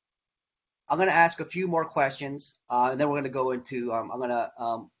gonna ask a few more questions, and then we're gonna go into, I'm gonna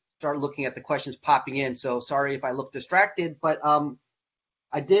start looking at the questions popping in. So sorry if I look distracted, but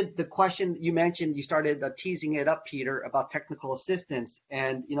I did the question you mentioned, you started teasing it up, Peter, about technical assistance.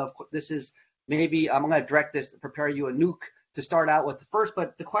 And, this is maybe, I'm going to direct this to prepare you a nuke to start out with first,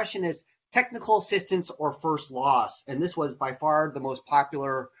 but the question is technical assistance or first loss. And this was by far the most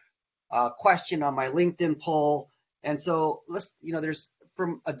popular question on my LinkedIn poll. And so there's,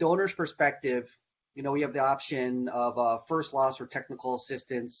 from a donor's perspective, we have the option of first loss or technical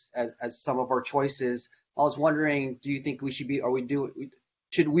assistance as some of our choices. I was wondering, do you think we should be,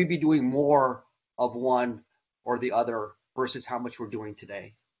 should we be doing more of one or the other versus how much we're doing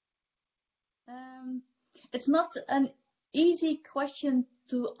today? It's not an easy question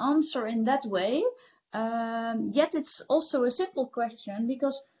to answer in that way, yet it's also a simple question,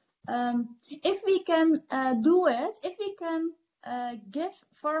 because if we can do it, if we can give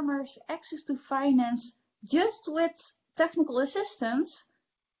farmers access to finance just with technical assistance,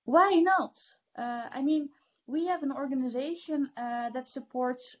 why not? I mean, we have an organization that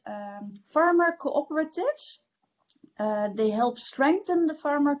supports farmer cooperatives. They help strengthen the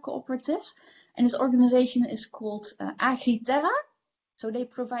farmer cooperatives, and this organization is called AgriTerra. So they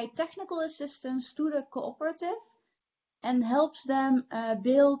provide technical assistance to the cooperative and helps them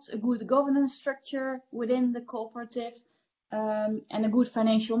build a good governance structure within the cooperative, and a good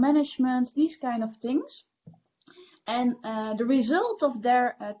financial management, these kind of things. And the result of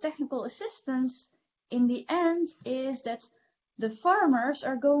their technical assistance in the end is that the farmers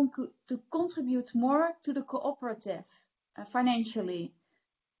are going to contribute more to the cooperative financially.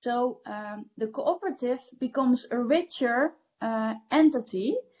 So the cooperative becomes a richer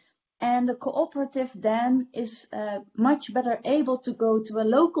entity, and the cooperative then is much better able to go to a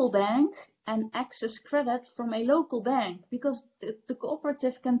local bank and access credit from a local bank, because the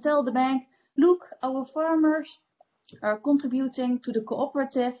cooperative can tell the bank, look, our farmers are contributing to the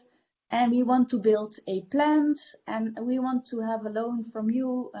cooperative, and we want to build a plant, and we want to have a loan from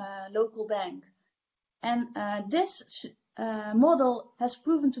you, local bank. And this model has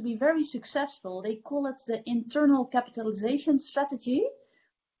proven to be very successful. They call it the internal capitalization strategy.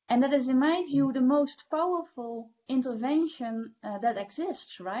 And that is, in my view, the most powerful intervention that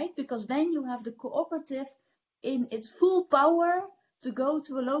exists, right? Because then you have the cooperative in its full power to go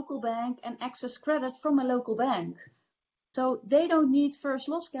to a local bank and access credit from a local bank. So they don't need first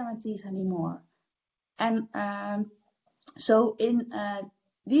loss guarantees anymore. And so in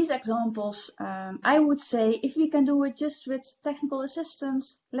these examples, I would say if we can do it just with technical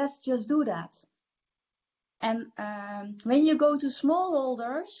assistance, let's just do that. And when you go to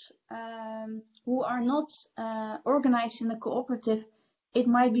smallholders who are not organized in a cooperative, it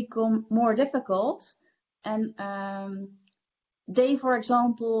might become more difficult. And they, for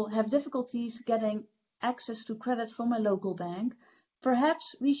example, have difficulties getting access to credit from a local bank.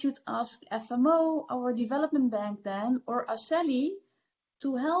 Perhaps we should ask FMO, our development bank then, or Aselli,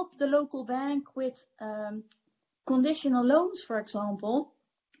 to help the local bank with conditional loans, for example,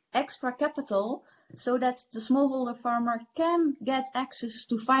 extra capital, so that the smallholder farmer can get access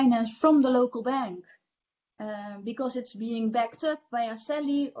to finance from the local bank, because it's being backed up by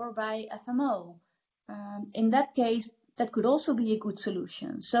Aselli or by FMO. In that case, that could also be a good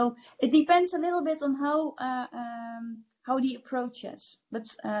solution. So it depends a little bit on how the approach is. But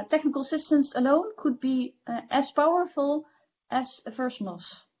technical assistance alone could be as powerful as a first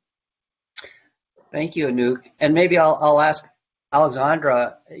loss. Thank you, Anouk. And maybe I'll ask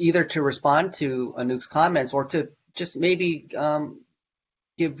Alexandra either to respond to Anouk's comments or to just maybe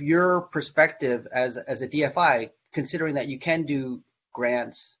give your perspective as a DFI, considering that you can do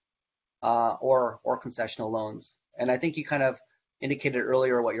grants or concessional loans. And I think you kind of indicated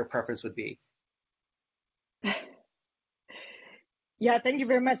earlier what your preference would be. Yeah, thank you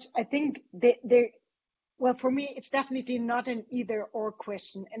very much. I think well, for me, it's definitely not an either or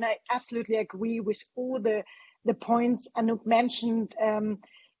question. And I absolutely agree with all the points Anouk mentioned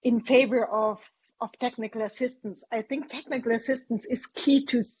in favor of technical assistance. I think technical assistance is key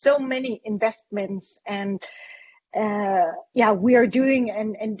to so many investments and we are doing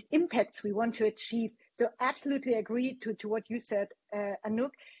and impacts we want to achieve. So absolutely agree to what you said,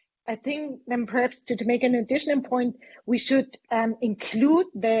 Anouk. I think then perhaps to make an additional point, we should include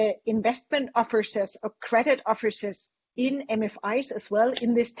the investment officers or credit officers in MFIs as well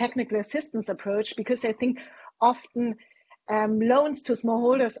in this technical assistance approach, because I think often loans to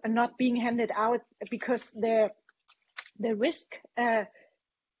smallholders are not being handed out because the risk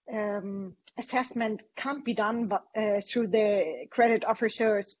assessment can't be done through the credit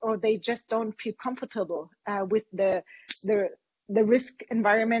officers, or they just don't feel comfortable with the risk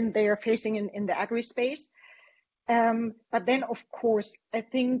environment they are facing in the agri space. But then, of course, I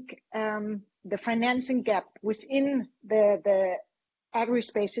think the financing gap within the agri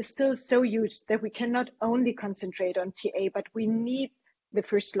space is still so huge that we cannot only concentrate on TA, but we need the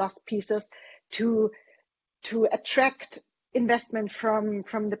first loss pieces to attract investment from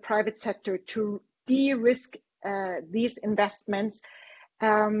the private sector, to de-risk these investments,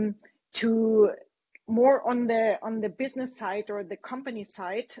 to more on the business side or the company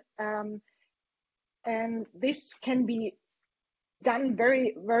side, and this can be done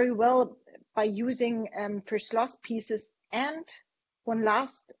very, very well by using first loss pieces. And one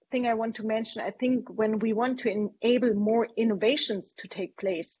last thing I want to mention, I think when we want to enable more innovations to take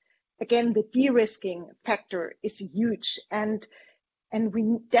place, again, the de-risking factor is huge, and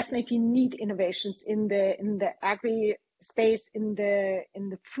we definitely need innovations in the agri space, in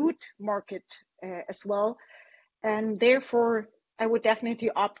the food market as well, and therefore I would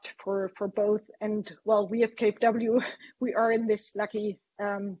definitely opt for both. And well, we at KfW, we are in this lucky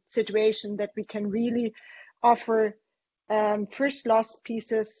situation that we can really offer first loss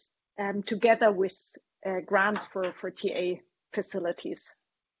pieces together with grants for TA facilities.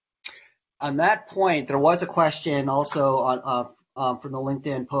 On that point, there was a question also from the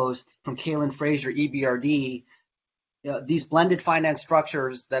LinkedIn post from Kaylin Fraser, EBRD. These blended finance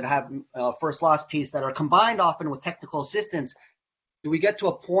structures that have first loss piece that are combined often with technical assistance, do we get to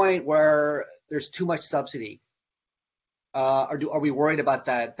a point where there's too much subsidy? Are we worried about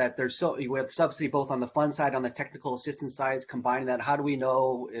that? That we have subsidy both on the fund side, on the technical assistance side, combining that. How do we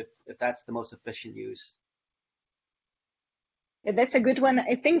know if that's the most efficient use? Yeah, that's a good one.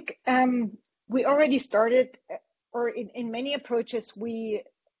 I think we already started, or in many approaches, we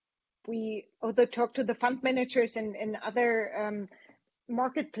although talk to the fund managers and other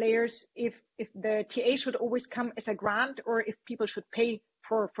market players if the TA should always come as a grant or if people should pay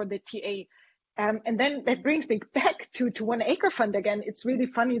for the TA. And then that brings me back to One Acre Fund again. It's really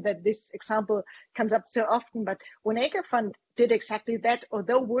funny that this example comes up so often, but One Acre Fund did exactly that.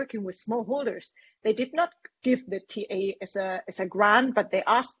 Although working with smallholders, they did not give the TA as a grant, but they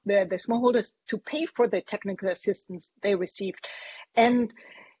asked the smallholders to pay for the technical assistance they received. And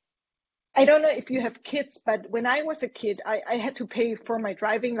I don't know if you have kids, but when I was a kid, I had to pay for my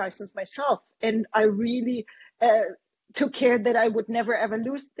driving license myself, and I really took care that I would never ever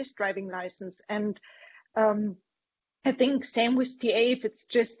lose this driving license. And I think same with TA, if it's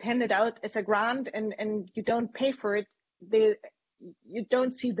just handed out as a grant and you don't pay for it, you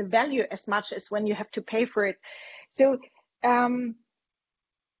don't see the value as much as when you have to pay for it. So I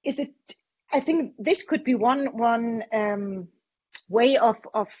think this could be one way of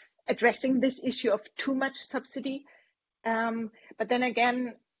addressing this issue of too much subsidy. But then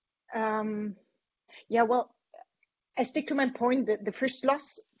again, I stick to my point that the first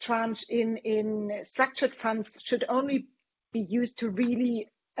loss tranche in structured funds should only be used to really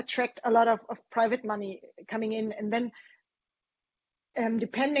attract a lot of private money coming in. And then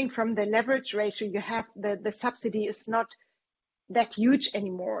depending from the leverage ratio you have, the subsidy is not that huge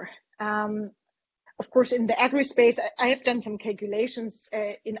anymore. Of course, in the agri space, I have done some calculations.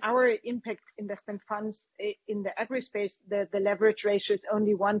 In our impact investment funds in the agri space, the leverage ratio is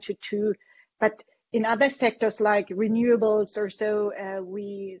only 1 to 2. But in other sectors like renewables or so,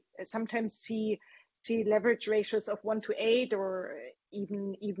 we sometimes see leverage ratios of 1 to 8 or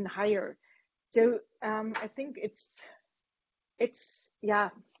even higher. So I think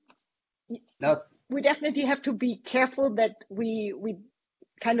we definitely have to be careful that we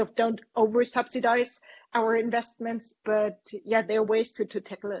kind of don't over subsidize our investments, but yeah, there are ways to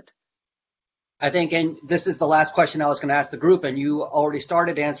tackle it. I think, and this is the last question I was going to ask the group, and you already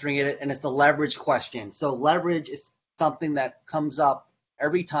started answering it, and it's the leverage question. So leverage is something that comes up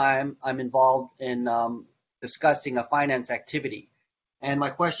every time I'm involved in discussing a finance activity. And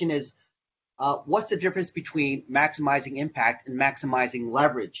my question is, what's the difference between maximizing impact and maximizing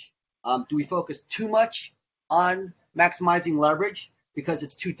leverage? Do we focus too much on maximizing leverage because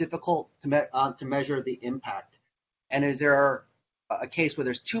it's too difficult to measure the impact? And is there a case where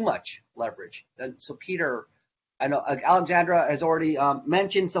there's too much leverage? And so Peter, I know Alexandra has already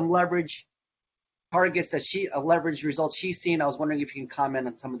mentioned some leverage targets that leverage results she's seen. I was wondering if you can comment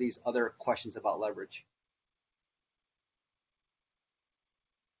on some of these other questions about leverage.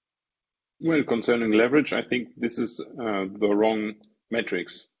 Well, concerning leverage, I think this is the wrong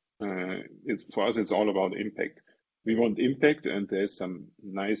metrics. For us, it's all about impact. We want impact, and there's some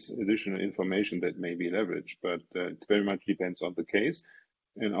nice additional information that may be leveraged, but it very much depends on the case.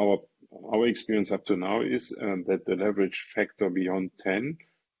 And our experience up to now is that the leverage factor beyond 10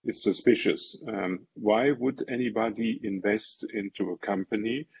 is suspicious. Why would anybody invest into a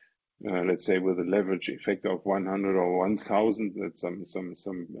company, let's say with a leverage factor of 100 or 1,000, that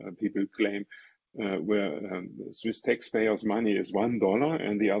some people claim, where Swiss taxpayers' money is $1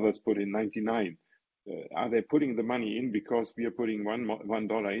 and the others put in 99? Are they putting the money in because we are putting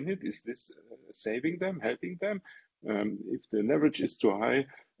 $1 in it? Is this saving them, helping them? If the leverage is too high,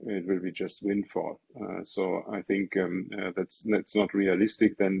 it will be just windfall. So I think that's not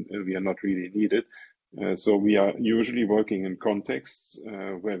realistic. Then we are not really needed. So we are usually working in contexts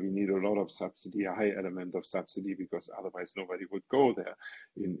where we need a lot of subsidy, a high element of subsidy, because otherwise nobody would go there.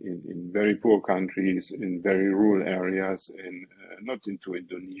 In very poor countries, in very rural areas, not into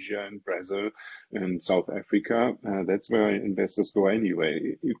Indonesia and Brazil and South Africa. That's where investors go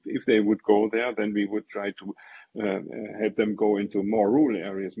anyway. If they would go there, then we would try to help them go into more rural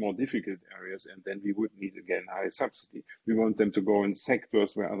areas, more difficult areas, and then we would need again high subsidy. We want them to go in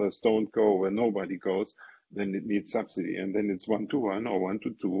sectors where others don't go, where nobody goes, then it needs subsidy. And then it's 1-to-1 or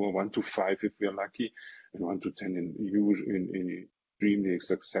 1-to-2 or 1-to-5 if we're lucky, and 1-to-10 in extremely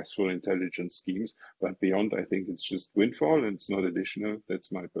successful intelligence schemes. But beyond, I think it's just windfall and it's not additional.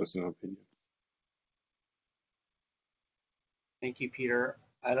 That's my personal opinion. Thank you, Peter.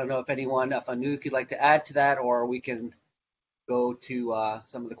 I don't know if Anouk, you'd like to add to that, or we can go to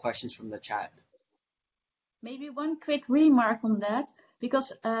some of the questions from the chat. Maybe one quick remark on that,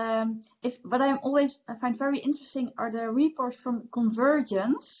 because what I find very interesting are the reports from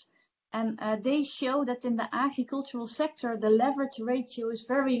Convergence, and they show that in the agricultural sector the leverage ratio is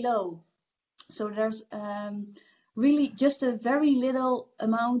very low. So there's really just a very little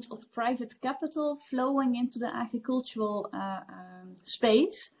amount of private capital flowing into the agricultural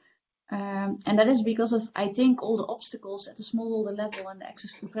space. And that is because of, I think, all the obstacles at the smallholder level and the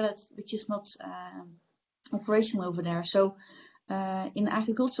access to credit, which is not operational over there. So in the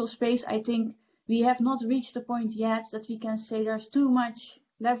agricultural space, I think we have not reached the point yet that we can say there's too much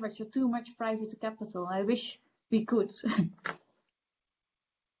leverage or too much private capital. I wish we could.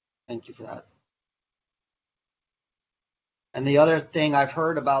 Thank you for that. And the other thing I've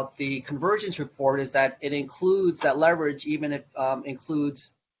heard about the Convergence report is that it includes that leverage, even if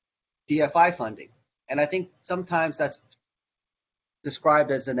includes DFI funding. And I think sometimes that's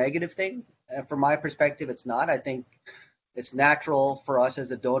described as a negative thing. And from my perspective, it's not. I think it's natural for us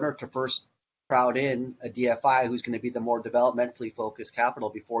as a donor to first crowd in a DFI who's going to be the more developmentally focused capital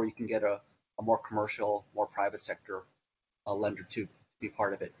before you can get a more commercial, more private sector lender to be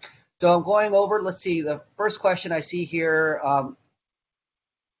part of it. So I'm going over, let's see, the first question I see here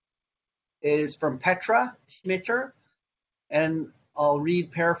is from Petra Schmitter, and I'll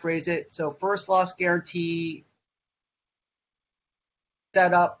paraphrase it. So first loss guarantee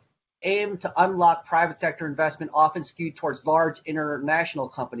setup aim to unlock private sector investment, often skewed towards large international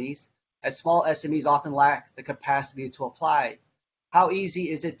companies, as small SMEs often lack the capacity to apply. How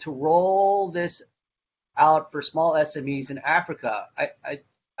easy is it to roll this out for small SMEs in Africa?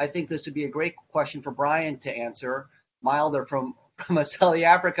 I think this would be a great question for Brian to answer. Milder from Aseli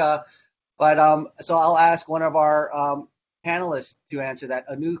Africa, but so I'll ask one of our panelists to answer that.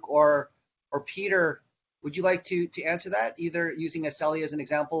 Anouk or Peter, would you like to answer that, either using Aseli as an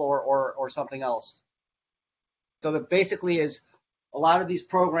example or something else? So that basically is, a lot of these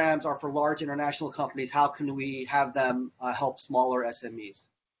programs are for large international companies. How can we have them help smaller SMEs?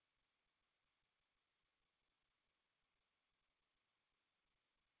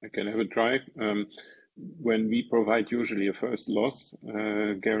 I can have a try. When we provide usually a first loss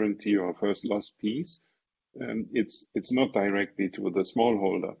guarantee or first loss piece, it's not directly to the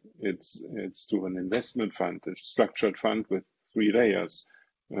smallholder. It's to an investment fund, a structured fund with 3 layers.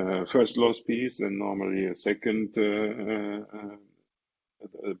 First loss piece, and normally a second a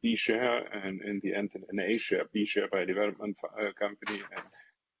B share, and in the end an A share. B share by a development company,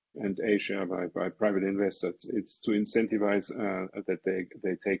 and A share by private investors. It's to incentivize that they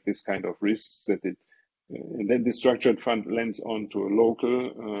take this kind of risks, and then the structured fund lends on to a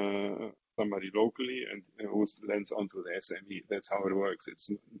local, somebody locally, and who lends onto the SME. That's how it works. It's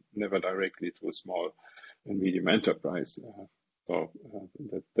never directly to a small and medium enterprise. So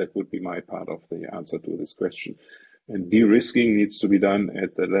that would be my part of the answer to this question. And de-risking needs to be done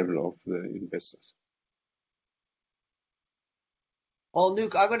at the level of the investors. Well,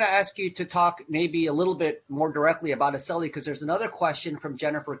 Nuke, I'm going to ask you to talk maybe a little bit more directly about Aseli, because there's another question from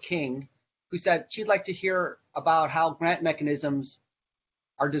Jennifer King, who said she'd like to hear about how grant mechanisms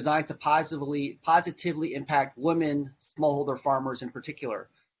are designed to positively impact women smallholder farmers in particular.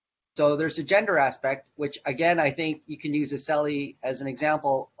 So there's a gender aspect, which again, I think you can use Aseli as an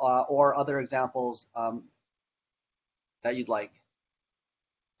example, or other examples that you'd like.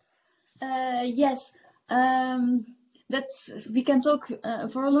 Yes. We can talk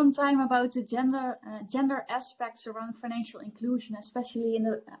for a long time about the gender aspects around financial inclusion, especially in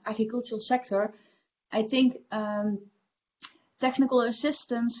the agricultural sector. I think technical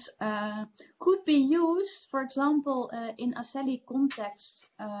assistance could be used, for example, in Aseli context,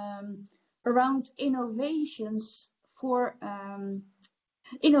 around innovations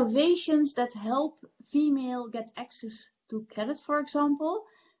innovations that help female get access to credit, for example.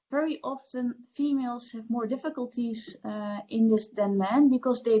 very often females have more difficulties in this than men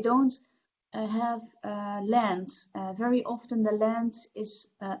because they don't have land. Very often the land is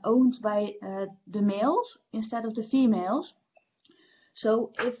owned by the males instead of the females.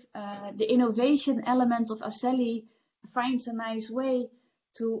 So if the innovation element of Aselli finds a nice way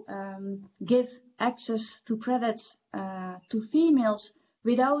to give access to credit to females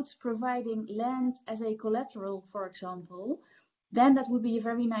without providing land as a collateral, for example, then that would be a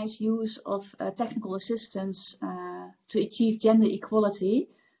very nice use of technical assistance to achieve gender equality.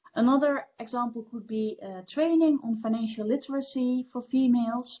 Another example could be training on financial literacy for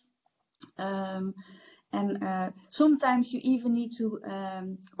females. Sometimes you even need to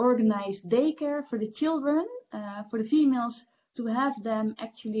organize daycare for the children, for the females, to have them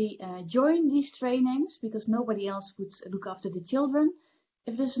actually join these trainings because nobody else would look after the children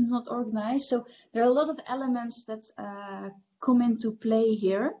if this is not organized. So there are a lot of elements that come into play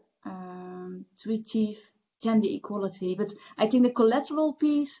here to achieve gender equality. But I think the collateral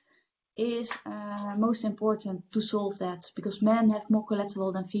piece is most important to solve that because men have more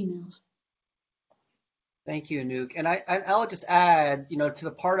collateral than females. Thank you, Anouk. And I'll just add, to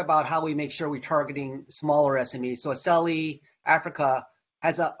the part about how we make sure we're targeting smaller SMEs. So Aselli Africa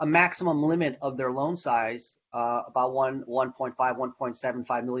has a maximum limit of their loan size, about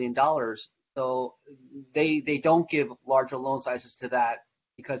 $1.75 million. So they don't give larger loan sizes to that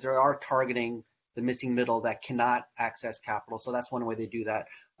because they are targeting the missing middle that cannot access capital. So that's one way they do that.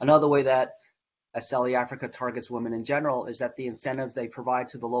 Another way that Aselli Africa targets women in general is that the incentives they provide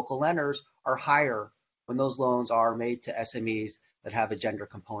to the local lenders are higher when those loans are made to SMEs that have a gender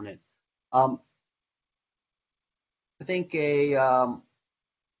component. I think I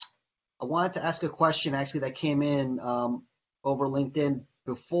wanted to ask a question actually that came in over LinkedIn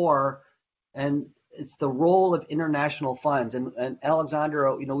before, and it's the role of international funds. And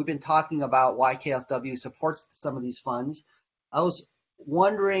Alexandra, we've been talking about why KfW supports some of these funds. I was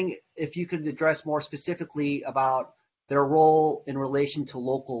wondering if you could address more specifically about their role in relation to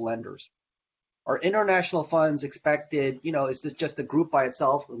local lenders. Are international funds expected, is this just a group by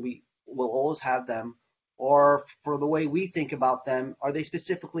itself and we will always have them? Or for the way we think about them, are they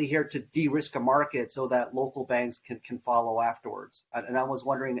specifically here to de-risk a market so that local banks can follow afterwards? And I was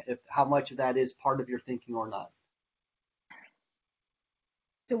wondering how much of that is part of your thinking or not.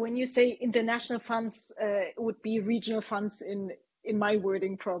 So when you say international funds, it would be regional funds in my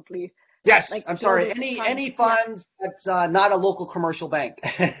wording probably. Yes, I'm sorry. Any funds that's not a local commercial bank.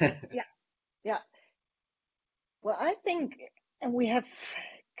 Yeah. Well, I think, and we have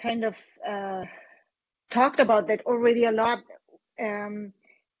kind of talked about that already a lot.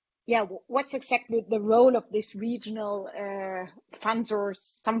 What's exactly the role of this regional funds, or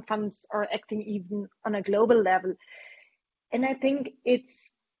some funds are acting even on a global level? And I think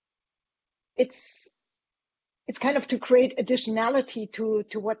it's kind of to create additionality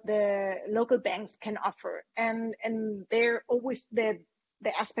to what the local banks can offer, and they're always the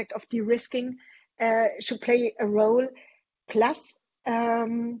aspect of de-risking should play a role. Plus,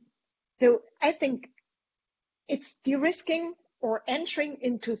 so I think it's de-risking or entering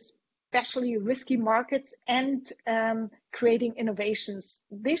into especially risky markets and creating innovations.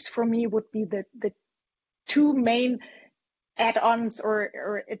 This for me would be the two main add-ons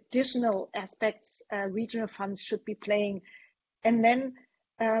or additional aspects regional funds should be playing. And then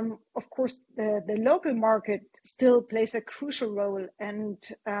of course the local market still plays a crucial role, and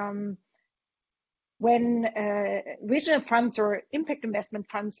when regional funds or impact investment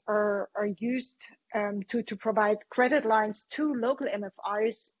funds are used to provide credit lines to local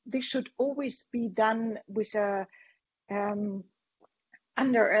MFIs, this should always be done with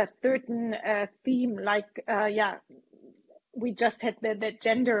under a certain theme, like we just had the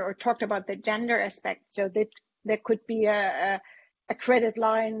gender, or talked about the gender aspect. So that there could be a credit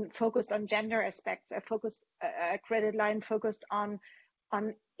line focused on gender aspects, a credit line focused on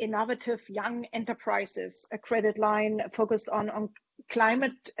innovative young enterprises, a credit line focused on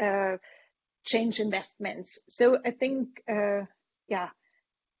climate change investments. So I think,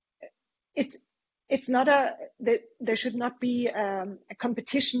 it's not there should not be a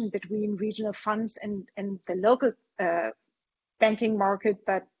competition between regional funds and the local banking market,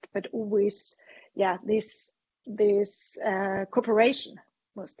 but always, this cooperation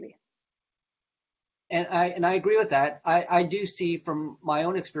mostly. And I agree with that. I do see from my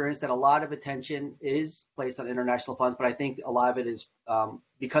own experience that a lot of attention is placed on international funds, but I think a lot of it is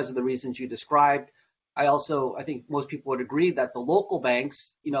because of the reasons you described. I think most people would agree that the local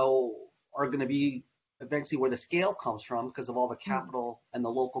banks, are going to be eventually where the scale comes from because of all the capital and the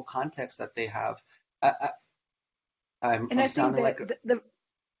local context that they have. I'm I sounding think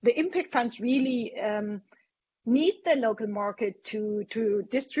the impact funds really need the local market to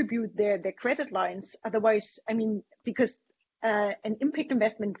distribute their credit lines. Otherwise, I mean, because an impact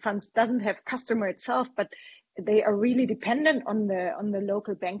investment funds doesn't have customer itself, but they are really dependent on the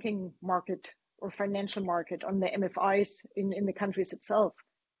local banking market or financial market, on the MFIs in the countries itself.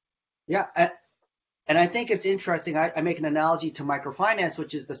 Yeah, and I think it's interesting. I make an analogy to microfinance,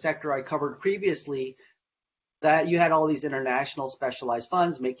 which is the sector I covered previously, that you had all these international specialized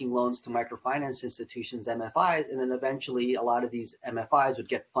funds making loans to microfinance institutions, MFIs, and then eventually a lot of these MFIs would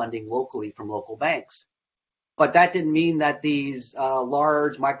get funding locally from local banks. But that didn't mean that these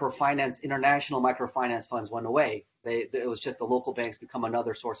large international microfinance funds went away. It was just the local banks become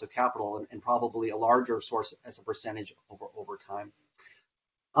another source of capital and probably a larger source as a percentage over time.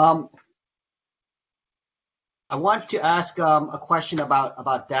 I want to ask a question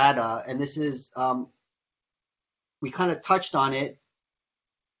about data, and this is, we kind of touched on it.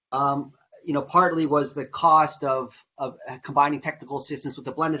 Partly was the cost of combining technical assistance with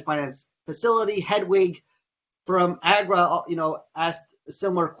the blended finance facility. Hedwig from Agra, asked a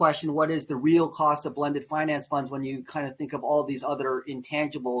similar question: what is the real cost of blended finance funds when you kind of think of all these other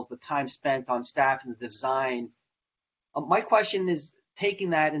intangibles, the time spent on staff and the design? My question is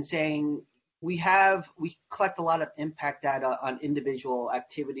taking that and saying we collect a lot of impact data on individual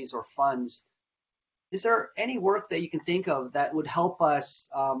activities or funds. Is there any work that you can think of that would help us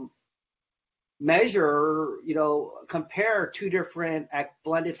measure, compare two different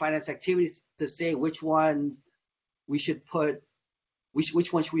blended finance activities to say which one we should put,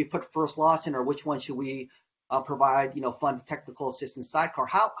 which one should we put first loss in, or which one should we provide, fund technical assistance sidecar?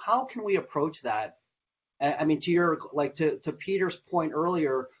 How can we approach that? I mean, to Peter's point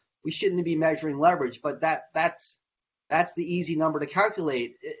earlier, we shouldn't be measuring leverage, but that's the easy number to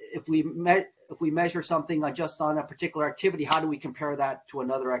calculate. If we measure something just on a particular activity, how do we compare that to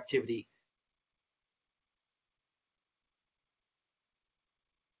another activity?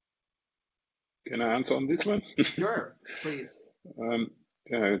 Can I answer on this one? Sure, please.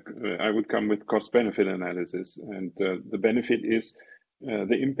 I would come with cost-benefit analysis, and the benefit is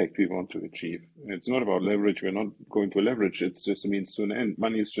the impact we want to achieve. It's not about leverage. We're not going to leverage. It's just a means to an end.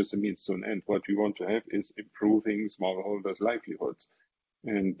 Money is just a means to an end. What we want to have is improving smallholders' livelihoods.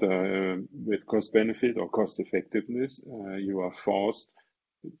 And with cost-benefit or cost-effectiveness, you are forced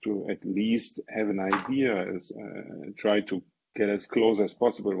to at least have an idea, try to get as close as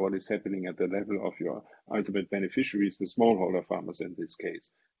possible what is happening at the level of your ultimate beneficiaries, the smallholder farmers in this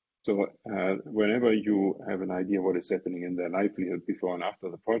case. So whenever you have an idea what is happening in their livelihood before and after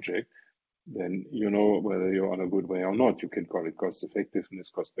the project, then you know whether you're on a good way or not. You can call it cost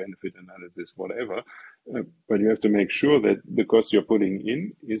effectiveness, cost benefit analysis, whatever. But you have to make sure that the cost you're putting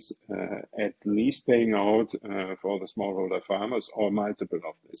in is at least paying out for the smallholder farmers or multiple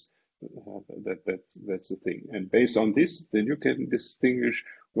of this. That's the thing. And based on this, then you can distinguish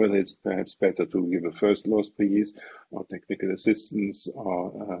whether it's perhaps better to give a first loss piece or technical assistance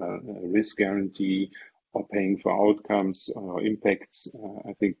or risk guarantee or paying for outcomes or impacts.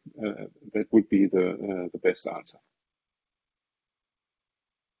 I think that would be the best answer.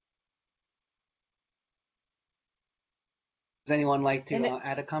 Does anyone like to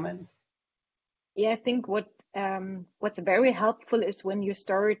add a comment? Yeah, I think what's very helpful is when you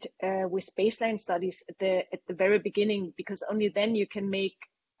start with baseline studies at the very beginning, because only then you can make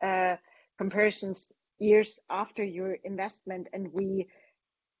comparisons years after your investment. And we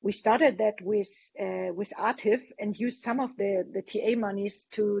started that with ATIF and used some of the TA monies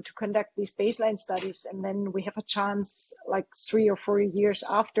to conduct these baseline studies. And then we have a chance, like 3 or 4 years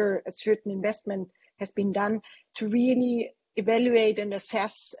after a certain investment has been done, to really evaluate and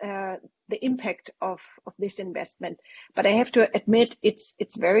assess the impact of this investment. But I have to admit,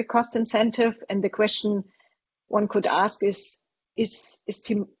 it's very cost incentive. And the question one could ask is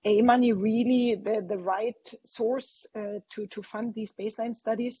TA money really the right source to fund these baseline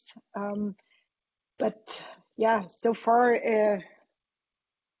studies? But yeah, so far it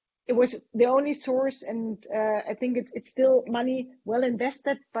was the only source, and I think it's still money well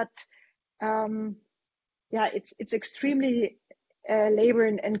invested, but yeah, it's extremely labor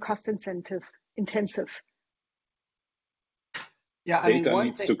and cost intensive. Yeah, I mean, data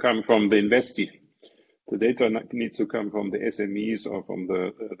needs to come from the investee. The data needs to come from the SMEs or from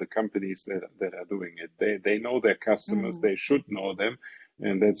the companies that are doing it. They know their customers. They should know them,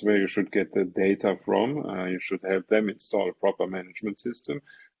 and that's where you should get the data from. You should have them install a proper management system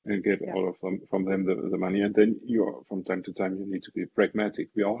and get all of them from them the money. And then from time to time, you need to be pragmatic.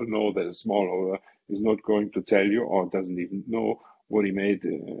 We all know that a smallholder is not going to tell you or doesn't even know what he made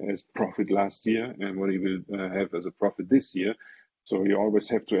as profit last year and what he will have as a profit this year. So you always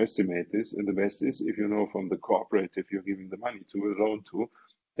have to estimate this. And the best is if you know from the cooperative you're giving the money to, a loan to,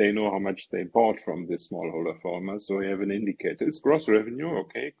 they know how much they bought from this smallholder farmer. So you have an indicator. It's gross revenue,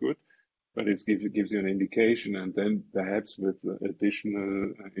 okay, good. But it gives you an indication, and then perhaps with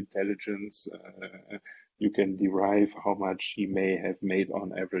additional intelligence, you can derive how much he may have made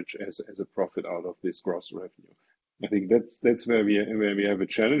on average as a profit out of this gross revenue. I think that's where we have a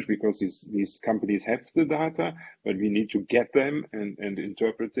challenge, because these companies have the data, but we need to get them and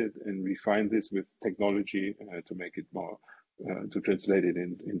interpret it and refine this with technology to make it more to translate it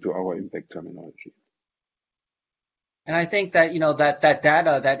into our impact terminology. And I think that that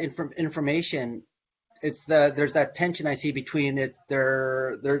data, that information, there's that tension I see between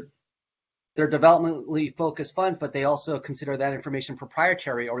their developmentally focused funds, but they also consider that information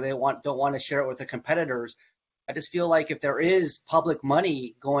proprietary, or they don't want to share it with the competitors. I just feel like if there is public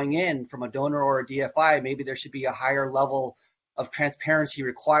money going in from a donor or a DFI, maybe there should be a higher level of transparency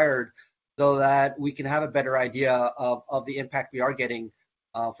required, so that we can have a better idea of the impact we are getting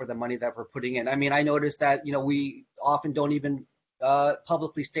for the money that we're putting in. I mean, I noticed that we often don't even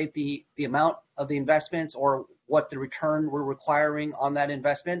publicly state the amount of the investments or what the return we're requiring on that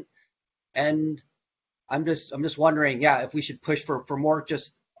investment. And I'm just wondering, if we should push for more,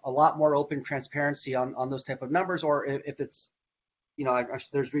 just a lot more open transparency on those type of numbers, or if it's,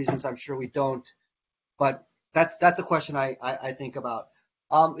 there's reasons I'm sure we don't. But that's a question I think about.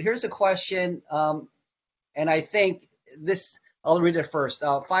 Here's a question, and I think this, I'll read it first.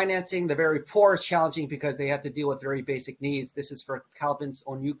 Financing the very poor is challenging because they have to deal with very basic needs. This is for Calvin's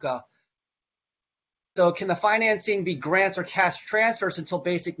Onyuka. So can the financing be grants or cash transfers until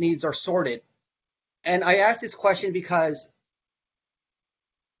basic needs are sorted? And I ask this question because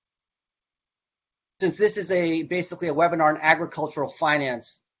since this is basically a webinar on agricultural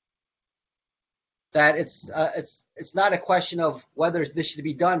finance, that it's not a question of whether this should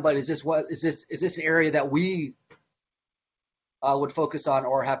be done, but is this an area that we would focus on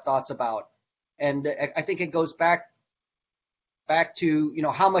or have thoughts about? And I think it goes back to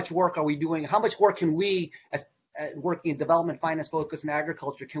how much work are we doing? How much work can we, as working in development finance focus in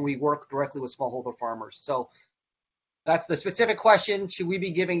agriculture, can we work directly with smallholder farmers? So that's the specific question. Should we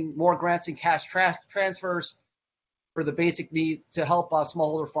be giving more grants and cash transfers for the basic need to help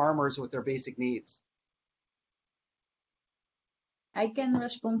smallholder farmers with their basic needs? I can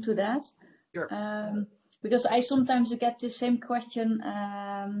respond to that. Sure. Because I sometimes get the same question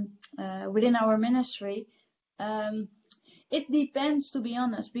within our ministry. It depends, to be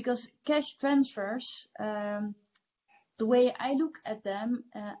honest, because cash transfers, the way I look at them,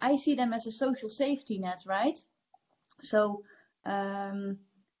 I see them as a social safety net, right? So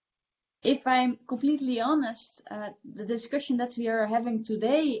if I'm completely honest, the discussion that we are having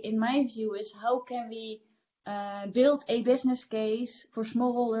today, in my view, is how can we build a business case for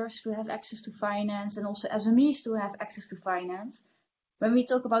smallholders to have access to finance, and also SMEs to have access to finance. When we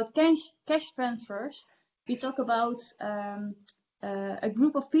talk about cash transfers, we talk about a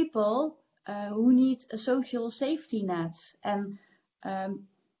group of people who need a social safety net. And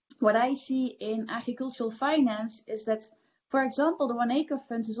what I see in agricultural finance is that, for example, the 1 Acre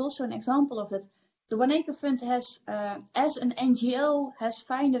Fund is also an example of that. The 1 Acre Fund has, as an NGO, has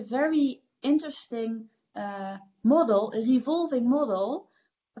found a very interesting model, a revolving model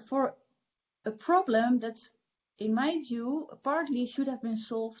for a problem that, in my view, partly should have been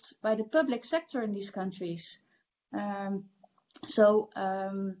solved by the public sector in these countries. So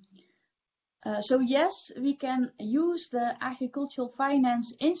yes, we can use the agricultural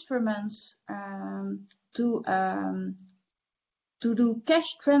finance instruments to do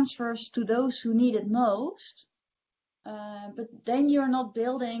cash transfers to those who need it most. But then you're not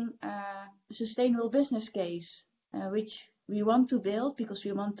building a sustainable business case, which we want to build because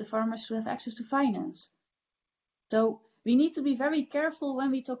we want the farmers to have access to finance. So we need to be very careful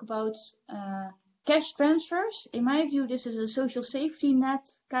when we talk about cash transfers. In my view, this is a social safety net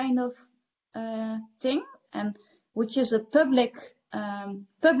kind of thing, and which is a public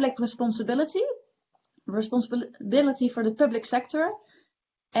responsibility for the public sector,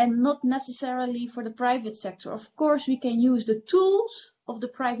 and not necessarily for the private sector. Of course, we can use the tools of the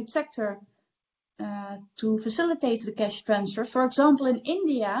private sector to facilitate the cash transfer. For example, in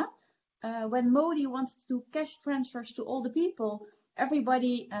India, when Modi wanted to do cash transfers to all the people,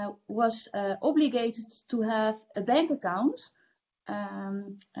 everybody was obligated to have a bank account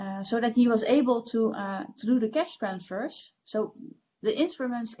so that he was able to do the cash transfers. So the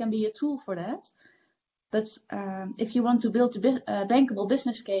instruments can be a tool for that. But if you want to build a bankable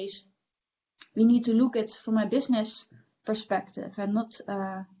business case, we need to look at it from a business perspective and not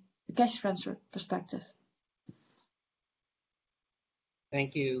a cash transfer perspective.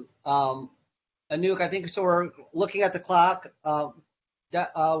 Thank you. Anouk, I think so. We're looking at the clock. We're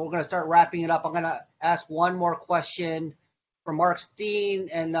going to start wrapping it up. I'm going to ask one more question for Mark Steen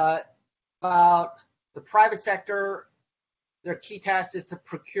and about the private sector. Their key task is to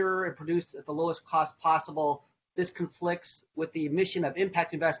procure and produce at the lowest cost possible. This conflicts with the mission of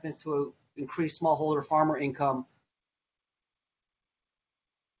impact investments to increase smallholder farmer income.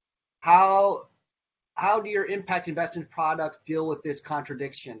 How do your impact investment products deal with this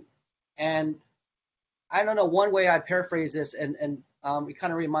contradiction? And I don't know, one way I'd paraphrase this, and it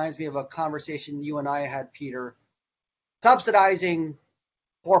kind of reminds me of a conversation you and I had, Peter, subsidizing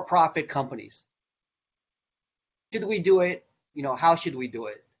for-profit companies. Should we do it? How should we do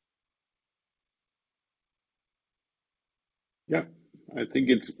it? Yeah, I think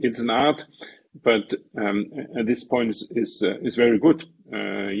it's an art, but at this point is very good.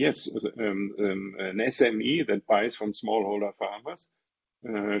 Yes, an SME that buys from smallholder farmers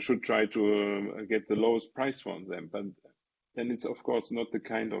should try to get the lowest price from them, but then it's of course not the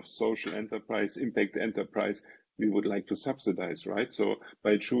kind of social enterprise, impact enterprise we would like to subsidize, right? So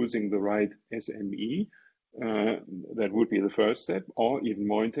by choosing the right SME, that would be the first step, or even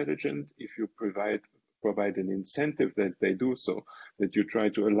more intelligent, if you provide an incentive that they do so, that you try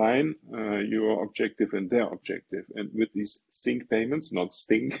to align your objective and their objective. And with these SINK payments, not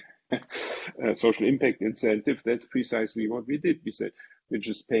STINK, social impact incentive, that's precisely what we did. We said, we're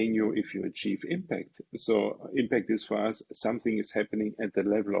just paying you if you achieve impact. So impact is for us, something is happening at the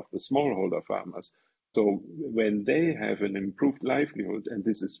level of the smallholder farmers. So when they have an improved livelihood, and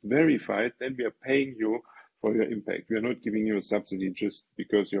this is verified, then we are paying you for your impact. We are not giving you a subsidy just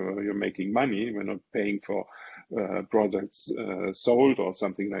because you're making money. We're not paying for products sold or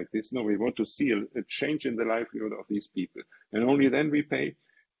something like this. No, we want to see a change in the livelihood of these people, and only then we pay.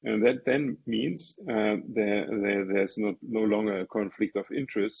 And that then means there's no longer a conflict of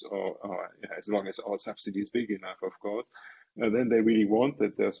interest, or as long as our subsidy is big enough, of course. Then they really want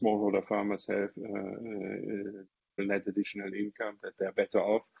that their smallholder farmers have net additional income, that they're better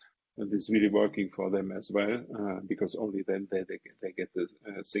off. And this is really working for them as well, because only then they get the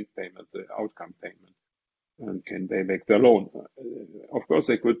SINK payment, the outcome payment, and can pay back their loan. Of course,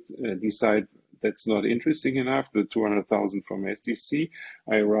 they could decide that's not interesting enough, the 200,000 from SDC.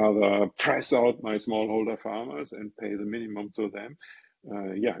 I rather press out my smallholder farmers and pay the minimum to them.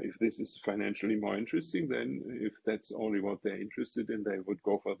 If this is financially more interesting, then if that's only what they're interested in, they would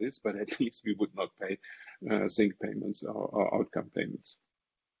go for this, but at least we would not pay SINK payments or outcome payments.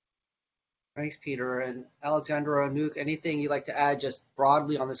 Thanks, Peter. And Alexandra, Anouk, anything you'd like to add just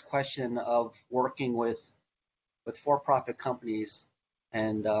broadly on this question of working with for-profit companies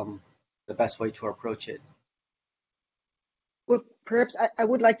and the best way to approach it? Well, perhaps I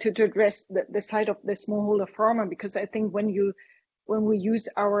would like to address the side of the smallholder farmer, because I think when we use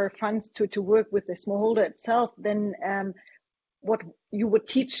our funds to work with the smallholder itself, then what you would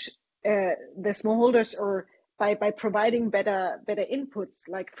teach the smallholders, or by providing better inputs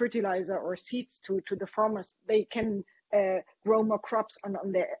like fertilizer or seeds to the farmers, they can grow more crops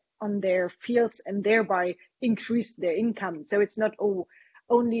on their fields and thereby increase their income. So it's not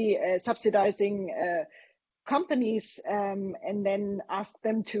only subsidizing companies and then ask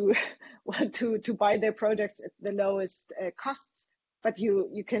them to buy their products at the lowest costs, but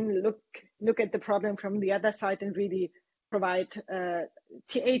you can look at the problem from the other side and really provide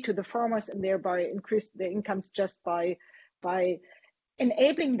TA to the farmers and thereby increase their incomes just by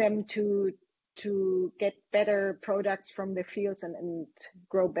enabling them to get better products from the fields and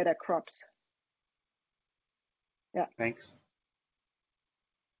grow better crops. Yeah. Thanks.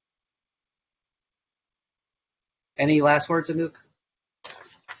 Any last words, Anouk?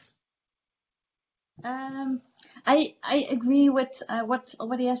 I agree with what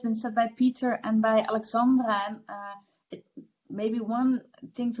already has been said by Peter and by Alexandra. And maybe one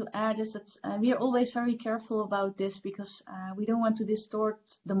thing to add is that we are always very careful about this, because we don't want to distort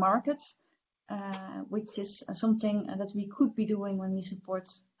the market, which is something that we could be doing when we support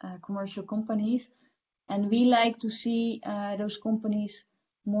commercial companies. And we like to see those companies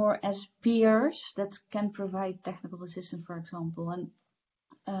more as peers that can provide technical assistance, for example.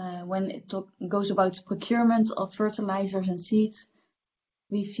 And when it goes about procurement of fertilizers and seeds,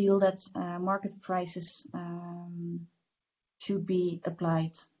 we feel that market prices should be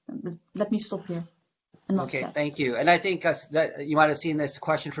applied. But let me stop here. Okay, thank you. And I think that you might have seen this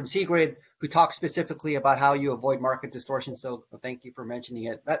question from Sigrid, who talks specifically about how you avoid market distortion. So thank you for mentioning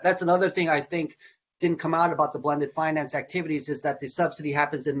it. That's another thing I think didn't come out about the blended finance activities, is that the subsidy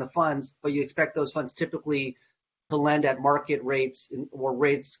happens in the funds, but you expect those funds typically to lend at market rates or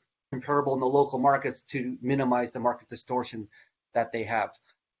rates comparable in the local markets to minimize the market distortion. that they have.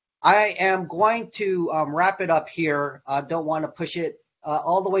 I am going to wrap it up here. I don't want to push it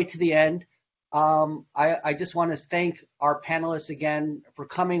all the way to the end. I just want to thank our panelists again for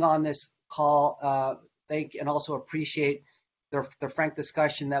coming on this call. Thank and also appreciate the frank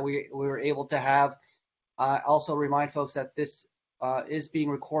discussion that we were able to have. Also remind folks that this is being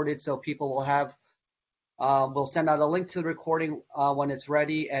recorded, so people will have. We'll send out a link to the recording when it's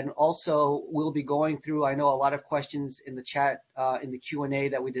ready, and also we'll be going through. I know a lot of questions in the chat, in the Q&A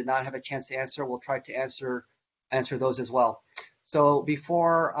that we did not have a chance to answer. We'll try to answer those as well. So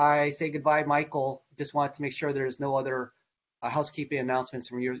before I say goodbye, Michael, just wanted to make sure there's no other housekeeping announcements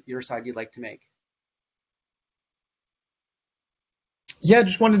from your side you'd like to make. Yeah,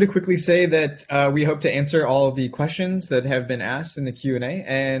 just wanted to quickly say that we hope to answer all of the questions that have been asked in the Q&A,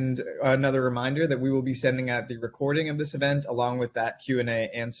 and another reminder that we will be sending out the recording of this event along with that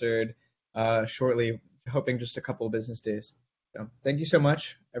Q&A answered shortly, hoping just a couple of business days. So thank you so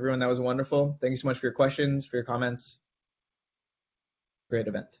much, everyone. That was wonderful. Thank you so much for your questions, for your comments. Great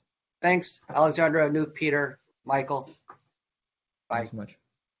event. Thanks, Alexandra, Anouk, Peter, Michael. Bye. Thanks so much.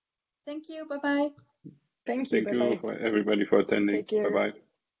 Thank you. Bye-bye. Thank you. Thank you, everybody, for attending. Bye-bye.